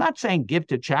clear, I'm not saying give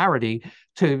to charity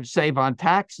to save on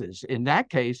taxes. In that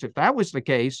case, if that was the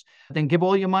case, then give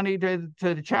all your money to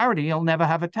the charity. You'll never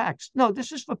have a tax. No,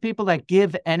 this is for people that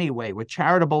give anyway with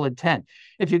charitable intent.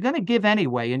 If you're going to give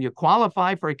anyway and you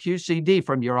qualify for a QCD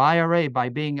from your IRA by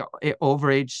being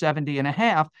over age 70 and a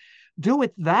half, do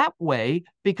it that way,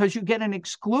 because you get an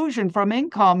exclusion from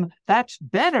income that's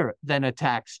better than a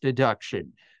tax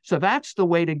deduction. So that's the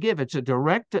way to give. It's a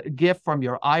direct gift from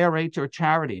your IRA to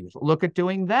charity. Look at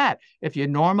doing that. If you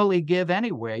normally give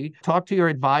anyway, talk to your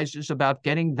advisors about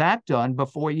getting that done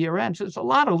before year end. So there's a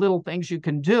lot of little things you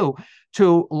can do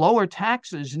to lower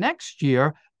taxes next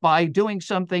year by doing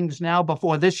some things now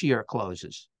before this year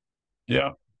closes.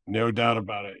 Yeah. No doubt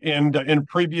about it. And in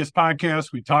previous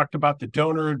podcasts, we talked about the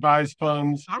donor advised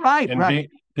funds. All right, and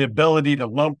the ability to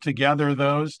lump together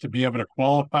those to be able to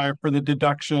qualify for the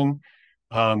deduction,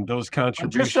 those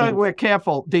contributions. Just so we're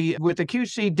careful, with the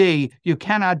QCD, you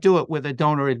cannot do it with a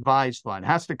donor advised fund. It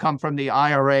has to come from the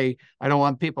IRA. I don't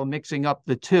want people mixing up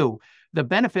the two. The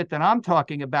benefit that I'm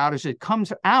talking about is it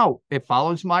comes out. It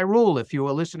follows my rule. If you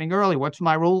were listening early, what's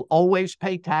my rule? Always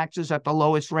pay taxes at the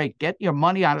lowest rate. Get your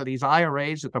money out of these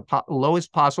IRAs at the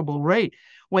lowest possible rate.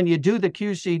 When you do the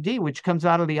QCD, which comes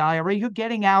out of the IRA, you're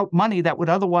getting out money that would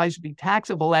otherwise be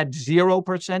taxable at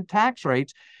 0% tax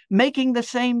rates, making the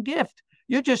same gift.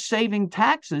 You're just saving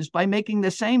taxes by making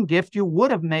the same gift you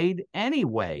would have made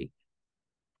anyway.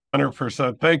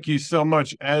 100%. Thank you so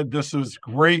much, Ed. This was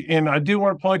great. And I do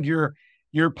want to plug your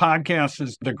podcast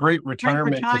is the Great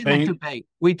Retirement Debate.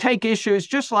 We take issues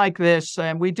just like this,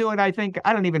 and we do it. I think,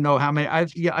 I don't even know how many.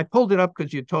 I pulled it up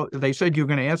because they said you were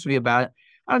going to ask me about it.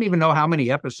 I don't even know how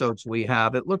many episodes we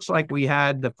have. It looks like we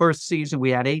had the first season,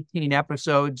 we had 18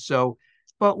 episodes. So,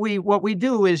 but what we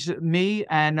do is me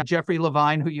and Jeffrey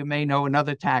Levine, who you may know,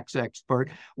 another tax expert,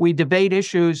 we debate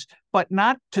issues, but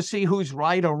not to see who's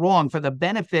right or wrong, for the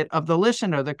benefit of the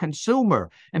listener, the consumer.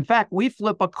 In fact, we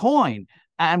flip a coin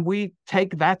and we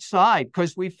take that side,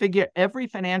 because we figure every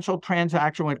financial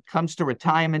transaction when it comes to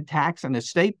retirement tax and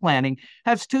estate planning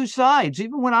has two sides.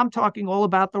 Even when I'm talking all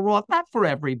about the Roth, not for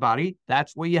everybody,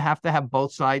 that's where you have to have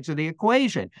both sides of the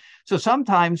equation. So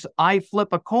sometimes I flip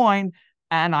a coin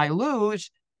and I lose,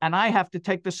 and I have to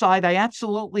take the side I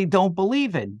absolutely don't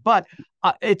believe in. But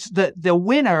it's the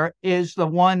winner is the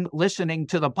one listening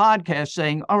to the podcast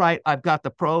saying, all right, I've got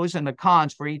the pros and the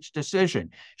cons for each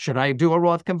decision. Should I do a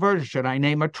Roth conversion? Should I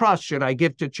name a trust? Should I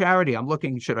give to charity? I'm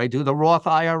looking, should I do the Roth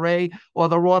IRA or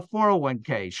the Roth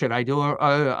 401k? Should I do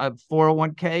a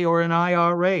 401k or an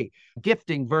IRA?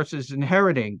 Gifting versus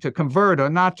inheriting, to convert or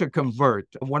not to convert.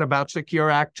 What about Secure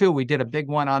Act 2? We did a big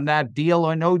one on that. Deal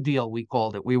or no deal, we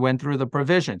called it. We went through the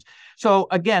provisions. So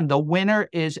again, the winner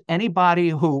is anybody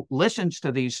who listens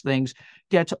to these things,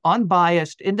 gets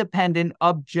unbiased, independent,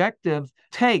 objective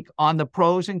take on the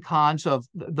pros and cons of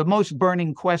the most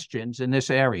burning questions in this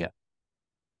area.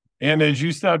 And as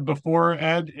you said before,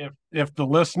 Ed, if the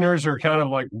listeners are kind of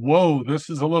like, whoa, this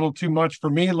is a little too much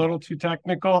for me, a little too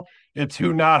technical, it's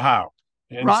who, not how.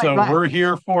 And Right, so right. we're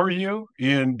here for you.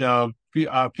 And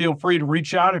feel free to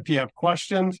reach out if you have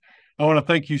questions. I want to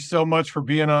thank you so much for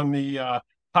being on the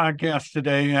podcast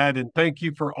today, Ed. And thank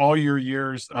you for all your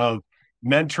years of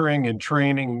mentoring and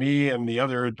training me and the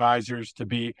other advisors to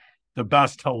be the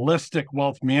best holistic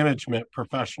wealth management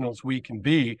professionals we can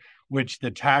be, which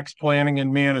the tax planning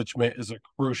and management is a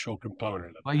crucial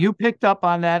component of. Well, you picked up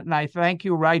on that, and I thank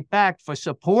you right back for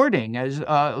supporting as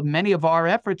many of our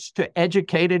efforts to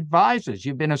educate advisors.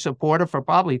 You've been a supporter for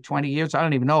probably 20 years. I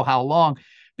don't even know how long,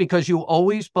 because you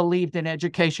always believed in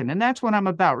education. And that's what I'm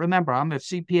about. Remember, I'm a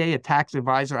CPA, a tax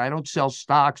advisor. I don't sell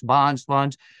stocks, bonds,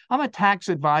 funds. I'm a tax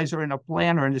advisor and a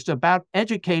planner, and it's about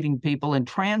educating people and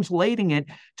translating it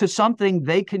to something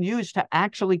they can use to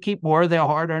actually keep more of their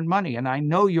hard-earned money. And I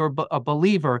know you're a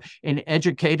believer in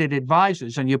educated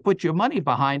advisors, and you put your money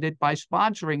behind it by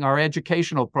sponsoring our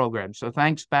educational program. So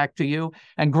thanks back to you,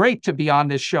 and great to be on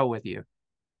this show with you.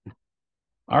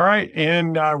 All right.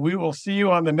 And we will see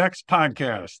you on the next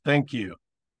podcast. Thank you.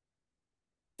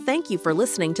 Thank you for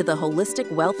listening to the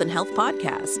Holistic Wealth and Health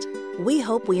Podcast. We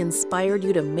hope we inspired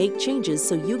you to make changes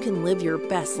so you can live your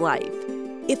best life.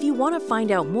 If you want to find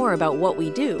out more about what we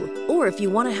do, or if you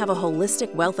want to have a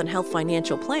holistic wealth and health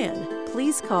financial plan,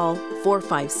 please call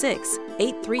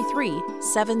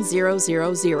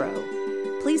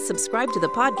 456-833-7000. Please subscribe to the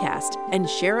podcast and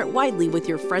share it widely with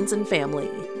your friends and family.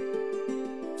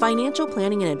 Financial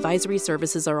planning and advisory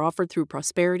services are offered through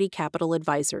Prosperity Capital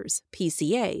Advisors,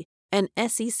 PCA, an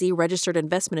SEC-registered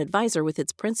investment advisor with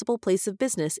its principal place of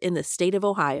business in the state of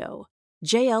Ohio.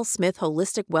 J.L. Smith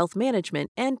Holistic Wealth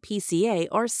Management and PCA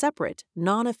are separate,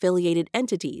 non-affiliated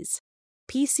entities.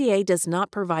 PCA does not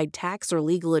provide tax or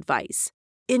legal advice.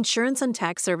 Insurance and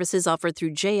tax services offered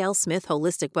through J.L. Smith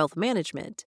Holistic Wealth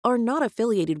Management are not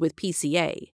affiliated with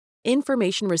PCA.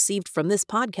 Information received from this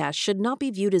podcast should not be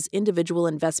viewed as individual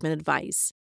investment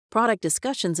advice. Product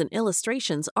discussions and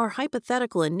illustrations are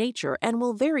hypothetical in nature and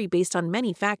will vary based on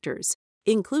many factors,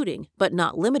 including, but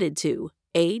not limited to,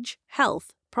 age,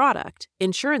 health, product,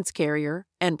 insurance carrier,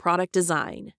 and product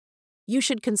design. You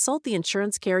should consult the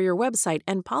insurance carrier website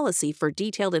and policy for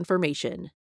detailed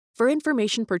information. For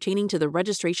information pertaining to the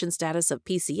registration status of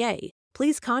PCA,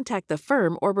 please contact the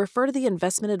firm or refer to the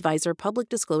investment advisor public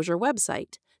disclosure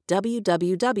website,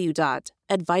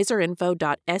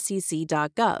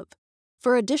 www.advisorinfo.sec.gov.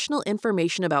 For additional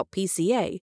information about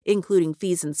PCA, including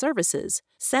fees and services,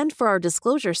 send for our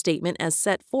disclosure statement as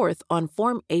set forth on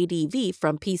Form ADV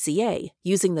from PCA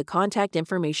using the contact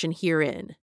information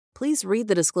herein. Please read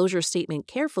the disclosure statement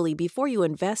carefully before you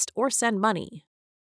invest or send money.